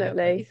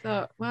definitely.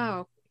 thought,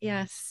 wow,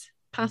 yes,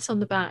 pat on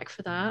the back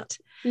for that.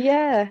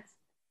 Yeah.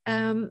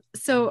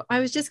 So I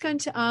was just going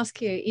to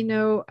ask you, you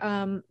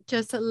know,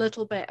 just a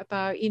little bit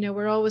about, you know,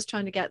 we're always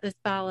trying to get this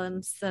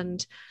balance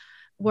and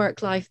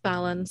work-life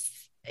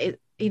balance.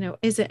 You know,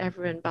 is it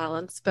ever in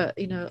balance? But,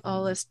 you know,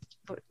 all this,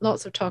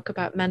 lots of talk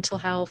about mental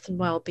health and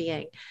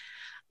well-being.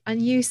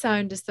 And you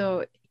sound as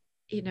though,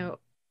 you know,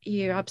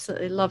 you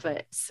absolutely love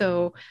it.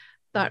 So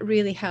that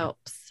really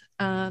helps.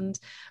 And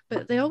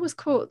but they always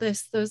quote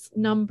those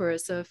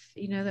numbers of,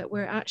 you know, that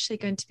we're actually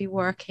going to be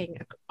working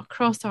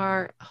across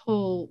our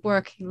whole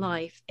working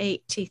life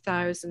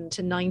 80,000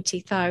 to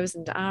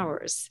 90,000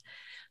 hours.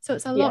 So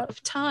it's a lot Yeah.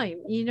 of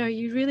time. You know,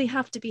 you really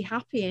have to be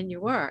happy in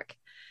your work.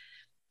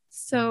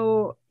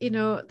 So, you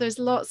know, there's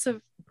lots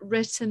of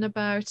written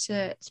about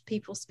it,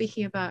 people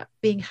speaking about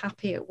being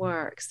happy at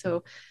work.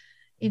 So,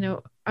 you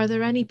know, are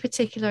there any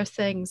particular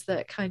things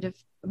that kind of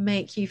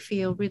make you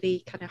feel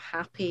really kind of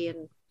happy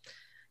and,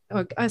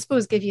 or I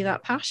suppose, give you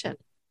that passion?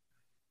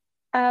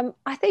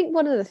 I think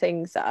one of the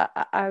things that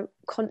I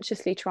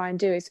consciously try and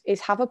do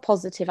is have a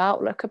positive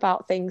outlook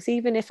about things,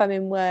 even if I'm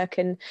in work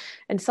and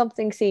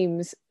something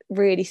seems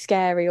really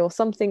scary or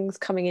something's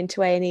coming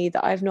into A&E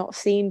that I've not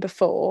seen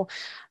before.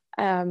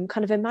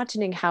 Kind of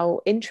imagining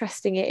how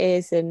interesting it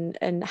is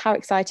and how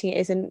exciting it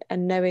is, and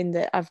knowing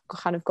that I've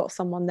kind of got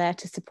someone there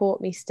to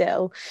support me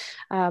still.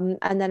 And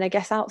then I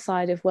guess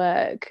outside of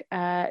work,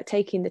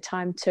 taking the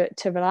time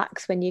to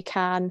relax when you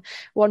can.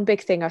 One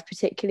big thing I've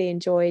particularly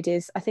enjoyed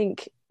is, I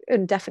think,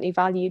 and definitely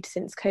valued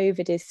since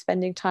COVID, is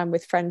spending time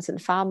with friends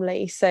and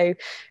family. So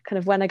kind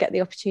of when I get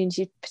the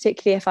opportunity,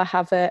 particularly if I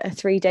have a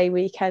 3-day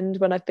weekend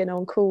when I've been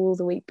on call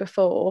the week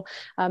before,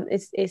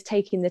 is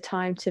taking the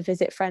time to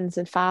visit friends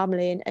and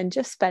family and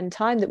just spend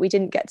time that we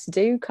didn't get to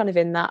do kind of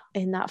in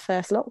that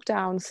first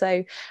lockdown.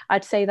 So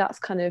I'd say that's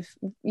kind of,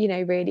 you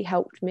know, really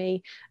helped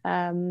me,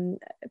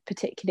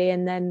 particularly.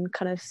 And then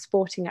kind of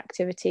sporting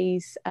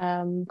activities,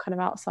 kind of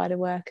outside of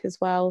work as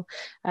well.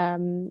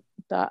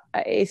 But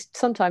it's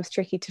sometimes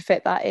tricky to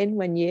fit that in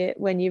when you're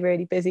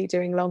really busy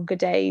doing longer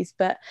days.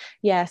 But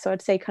yeah, so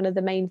I'd say kind of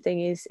the main thing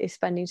is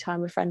spending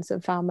time with friends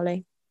and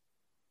family.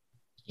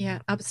 Yeah,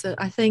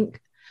 absolutely. I think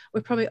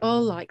we're probably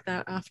all like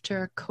that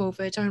after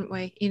COVID, aren't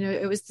we? You know,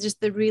 it was just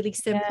the really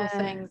simple Yeah,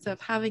 things of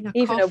having a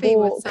even a coffee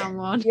with walk.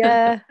 someone.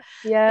 Yeah,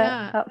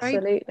 yeah, Yeah, very,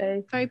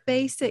 absolutely. very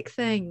basic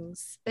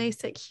things,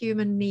 basic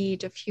human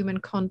need of human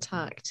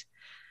contact.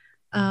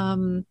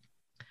 Um,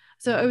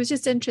 So I was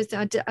just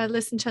interested. I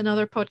listened to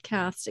another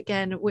podcast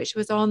again, which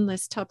was on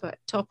this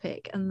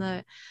topic, and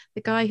the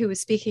guy who was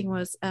speaking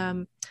was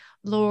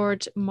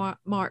Lord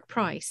Mark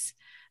Price,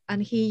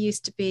 and he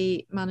used to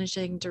be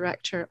managing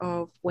director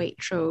of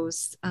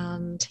Waitrose,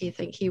 and I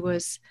think he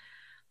was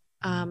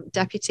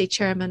deputy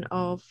chairman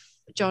of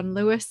John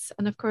Lewis,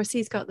 and of course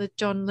he's got the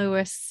John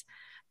Lewis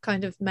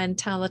kind of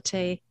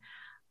mentality.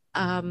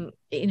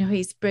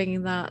 He's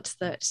bringing that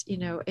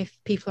if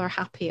people are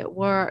happy at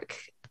work,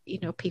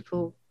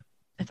 people,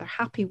 if they're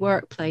happy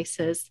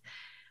workplaces,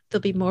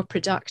 they'll be more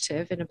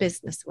productive in a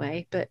business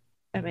way. But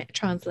I mean, it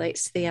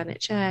translates to the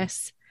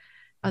NHS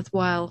as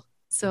well.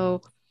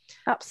 So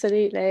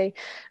absolutely.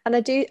 And I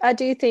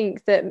do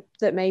think that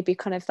maybe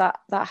kind of that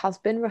has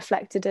been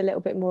reflected a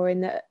little bit more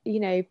in that,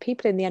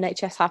 people in the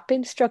NHS have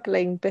been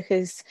struggling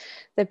because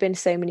there've been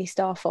so many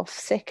staff off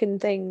sick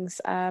and things.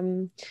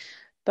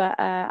 But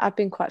I've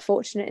been quite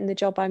fortunate in the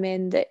job I'm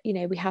in that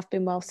we have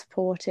been well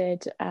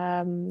supported,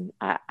 and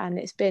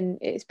it's been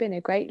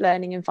a great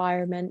learning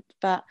environment.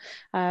 But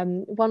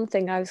one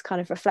thing I was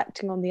kind of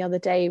reflecting on the other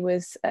day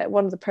was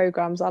one of the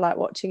programs I like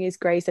watching is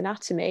Grey's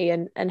Anatomy,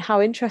 and how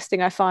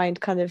interesting I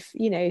find kind of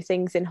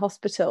things in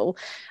hospital,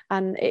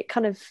 and it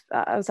kind of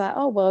I was like,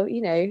 oh well,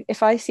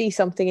 if I see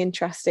something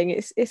interesting,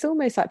 it's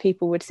almost like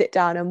people would sit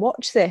down and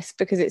watch this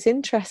because it's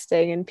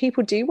interesting, and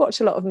people do watch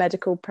a lot of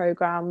medical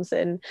programs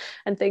and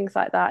things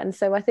like that. And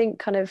so I think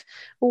kind of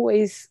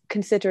always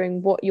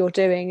considering what you're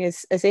doing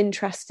is as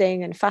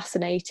interesting and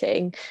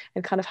fascinating,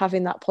 and kind of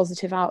having that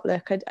positive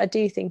outlook, I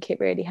do think it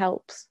really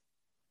helps.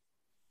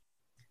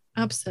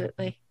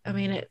 absolutely. I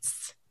mean,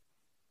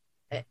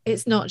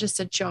 it's not just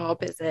a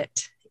job, is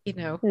it?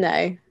 No.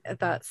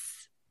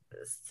 That's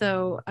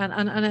so,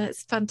 and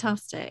it's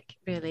fantastic,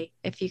 really,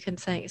 if you can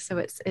think so.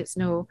 It's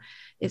not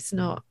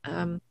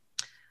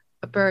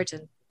a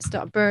burden. It's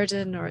not a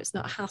burden, or it's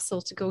not a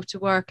hassle to go to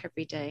work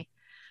every day.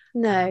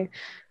 No.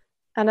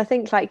 And I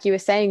think, like you were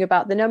saying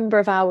about the number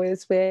of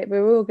hours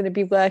we're all going to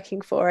be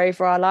working for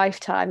over our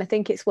lifetime, I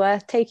think it's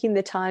worth taking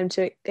the time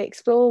to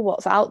explore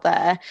what's out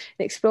there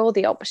and explore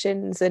the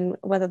options, and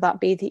whether that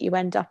be that you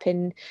end up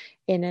in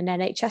an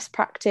NHS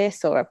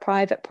practice or a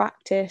private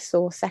practice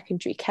or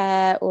secondary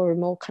care or a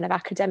more kind of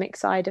academic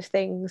side of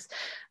things,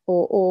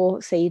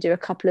 or say you do a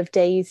couple of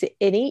days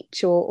in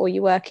each, or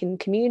you work in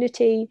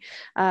community.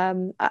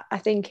 I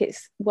think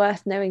it's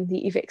worth knowing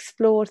that you've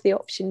explored the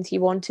options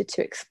you wanted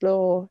to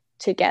explore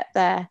to get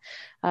there,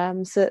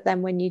 so that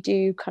then when you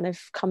do kind of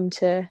come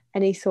to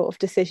any sort of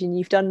decision,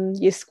 you've done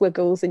your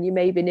squiggles and you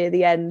may be near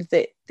the end,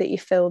 that you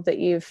feel that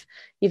you've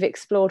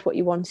explored what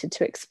you wanted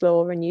to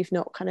explore, and you've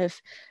not kind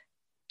of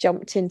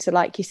jumped into,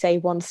 like you say,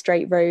 one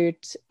straight road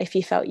if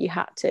you felt you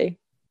had to.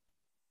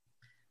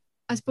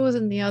 I suppose,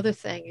 and the other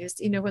thing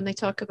is, when they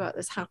talk about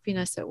this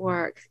happiness at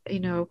work,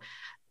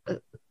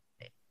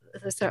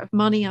 the sort of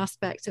money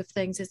aspect of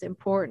things is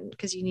important,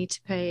 because you need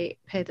to pay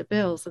the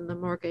bills and the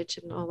mortgage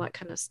and all that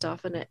kind of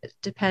stuff, and it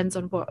depends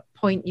on what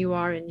point you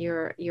are in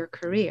your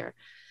career.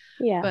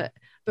 Yeah.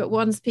 But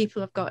once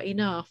people have got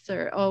enough,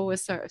 they're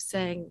always sort of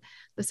saying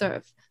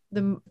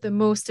the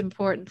most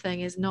important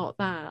thing is not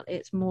that,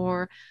 it's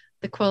more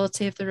the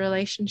quality of the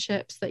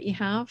relationships that you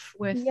have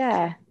with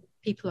Yeah.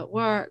 people at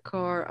work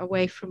or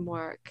away from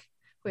work,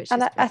 which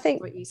And is I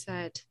think what you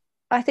said.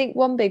 I think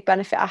one big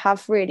benefit I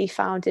have really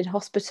found in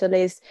hospital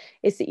is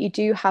that you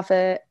do have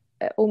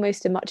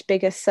almost a much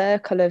bigger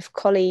circle of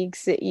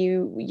colleagues that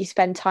you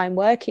spend time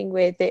working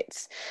with.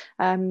 It's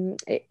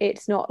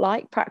not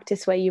like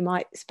practice where you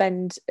might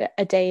spend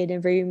a day in a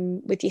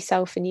room with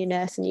yourself and your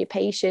nurse and your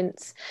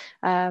patients.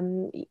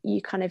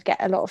 You kind of get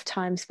a lot of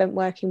time spent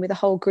working with a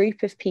whole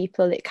group of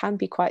people. It can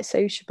be quite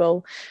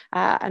sociable,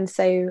 and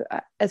so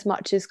as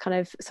much as kind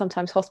of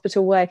sometimes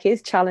hospital work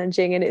is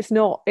challenging, and it's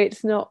not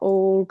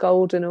all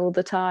golden all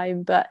the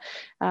time, but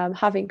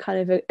having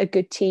kind of a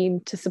good team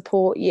to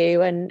support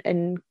you,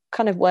 and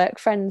kind of work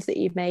friends that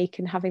you make,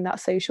 and having that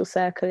social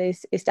circle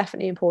is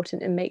definitely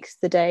important, and makes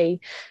the day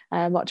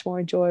much more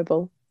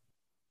enjoyable.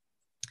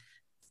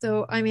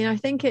 So I mean, I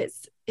think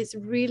it's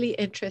really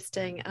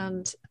interesting,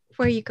 and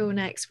where you go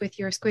next with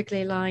your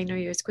squiggly line or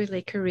your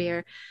squiggly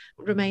career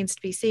remains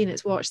to be seen.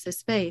 It's watch this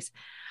space.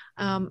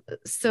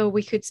 So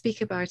we could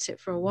speak about it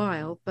for a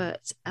while,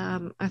 but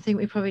I think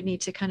we probably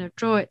need to kind of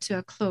draw it to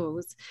a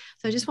close.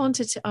 So I just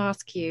wanted to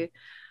ask you,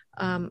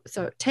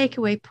 so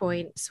takeaway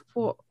points,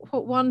 what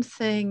one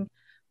thing,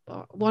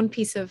 or one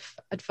piece of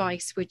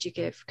advice would you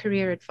give,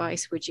 career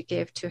advice would you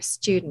give to a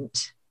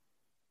student?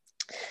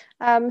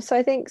 So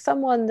I think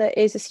someone that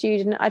is a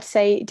student, I'd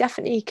say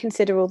definitely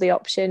consider all the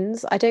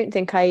options. I don't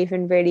think I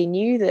even really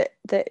knew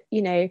that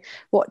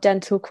what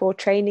dental core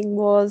training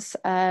was,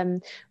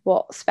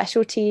 what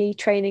specialty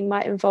training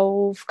might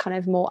involve, kind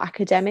of more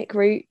academic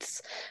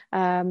routes.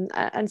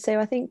 And so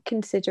I think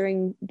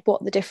considering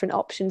what the different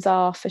options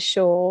are for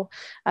sure.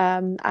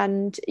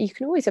 And you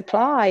can always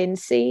apply and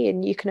see,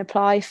 and you can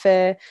apply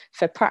for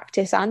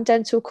practice and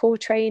dental core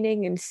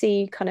training and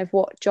see kind of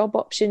what job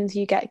options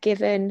you get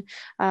given,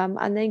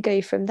 and then go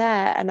go from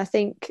there. And I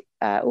think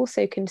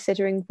also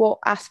considering what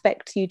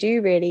aspects you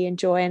do really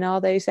enjoy, and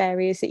are those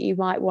areas that you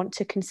might want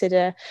to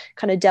consider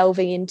kind of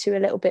delving into a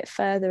little bit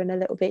further and a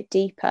little bit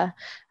deeper.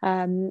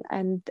 And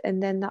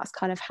then that's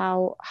kind of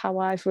how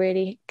I've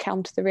really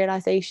come to the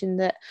realization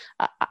that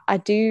I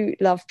do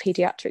love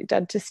pediatric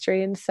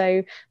dentistry, and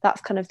so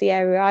that's kind of the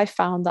area I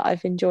found that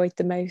I've enjoyed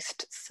the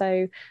most.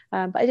 So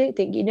but I don't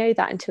think you know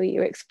that until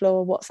you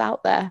explore what's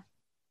out there.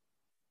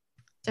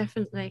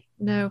 Definitely.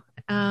 No.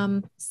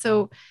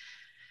 So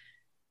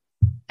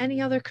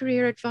any other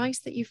career advice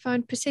that you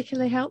found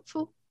particularly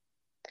helpful?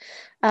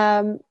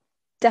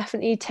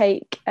 Definitely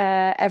take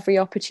every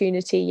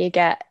opportunity you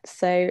get.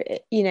 So,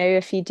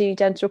 if you do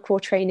dental core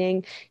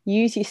training,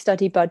 use your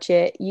study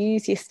budget,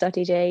 use your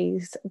study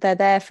days. They're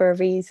there for a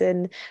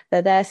reason.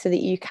 They're there so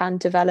that you can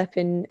develop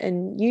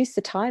and use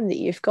the time that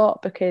you've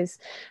got, because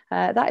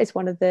that is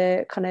one of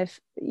the kind of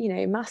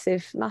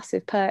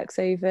massive perks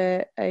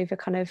over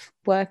kind of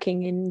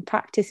working in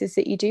practice, is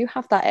that you do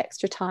have that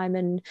extra time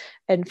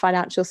and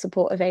financial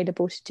support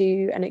available to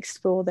do and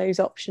explore those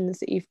options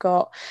that you've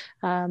got,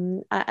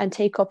 and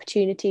take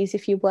opportunities.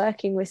 If you're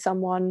working with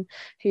someone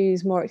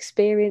who's more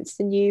experienced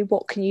than you,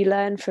 what can you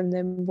learn from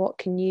them? What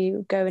can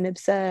you go and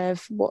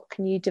observe? What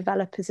can you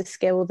develop as a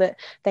skill that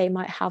they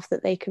might have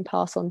that they can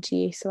pass on to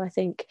you? So I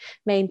think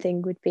main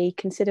thing would be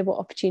consider what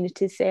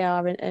opportunities they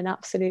are, and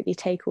absolutely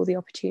take all the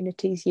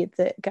opportunities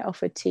that get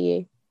offered to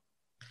you.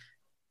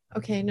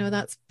 Okay, no,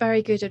 that's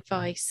very good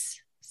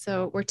advice.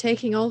 So we're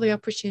taking all the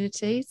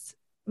opportunities,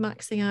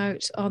 maxing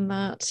out on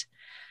that,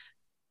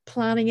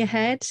 planning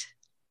ahead.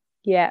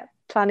 Yeah,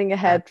 planning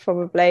ahead,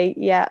 probably.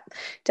 Yeah,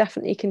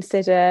 definitely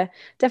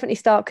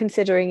start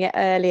considering it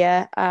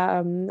earlier,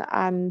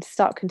 and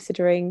start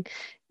considering,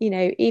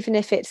 even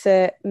if it's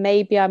a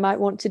maybe I might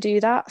want to do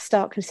that,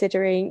 start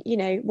considering,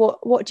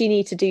 what do you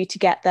need to do to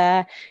get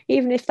there?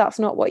 Even if that's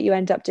not what you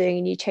end up doing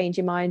and you change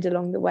your mind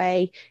along the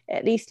way,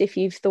 at least if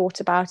you've thought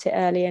about it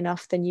early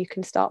enough, then you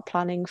can start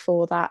planning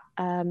for that,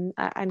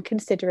 and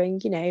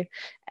considering,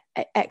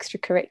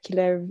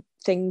 extracurricular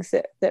things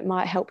that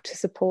might help to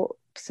support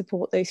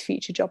those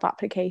future job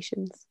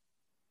applications.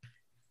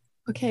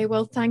 Okay,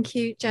 well, thank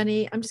you,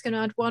 Jenny. I'm just going to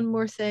add one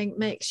more thing.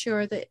 Make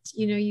sure that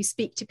you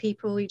speak to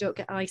people, you don't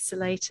get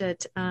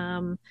isolated.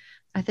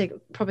 I think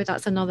probably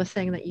that's another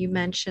thing that you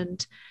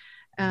mentioned.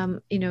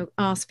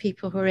 Ask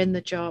people who are in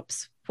the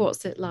jobs,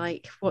 what's it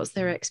like, what's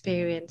their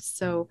experience.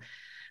 So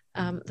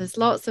there's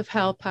lots of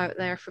help out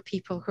there for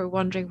people who are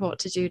wondering what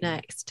to do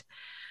next.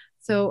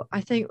 So I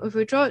think if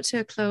we draw it to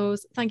a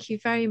close, thank you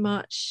very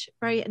much.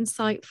 Very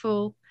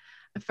insightful,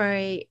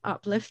 very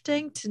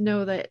uplifting to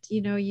know that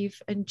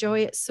you've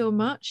enjoyed it so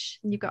much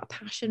and you've got a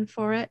passion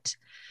for it.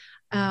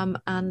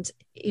 And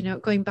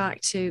going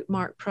back to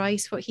Mark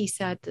Price, what he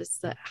said is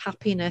that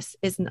happiness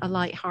isn't a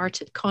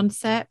light-hearted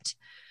concept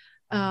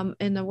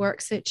in a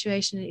work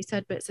situation. He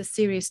said, but it's a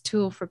serious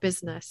tool for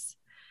business.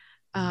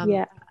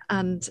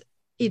 And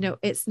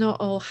it's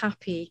not all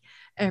happy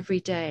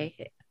every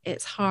day.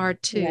 It's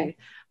hard too,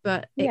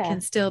 but it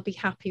can still be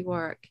happy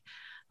work.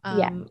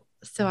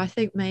 So I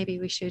think maybe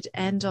we should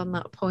end on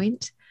that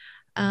point,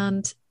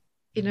 and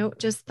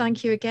just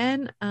thank you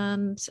again,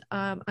 and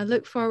I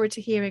look forward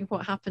to hearing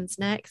what happens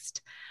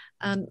next.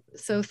 And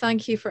so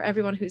thank you for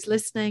everyone who's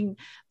listening.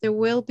 There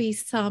will be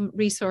some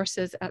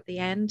resources at the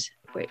end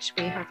which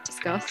we have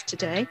discussed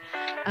today,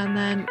 and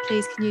then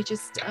please can you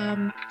just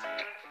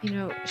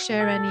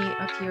share any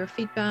of your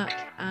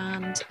feedback,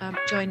 and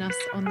join us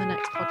on the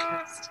next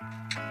podcast,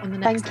 on the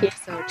next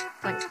episode.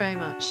 Thanks very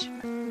much.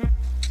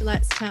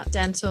 Let's Chat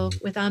Dental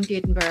with Anne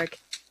Budenberg,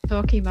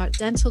 talking about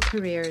dental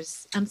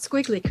careers and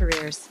squiggly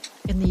careers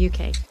in the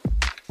UK.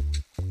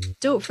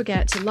 Don't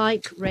forget to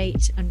like,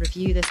 rate, and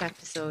review this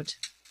episode.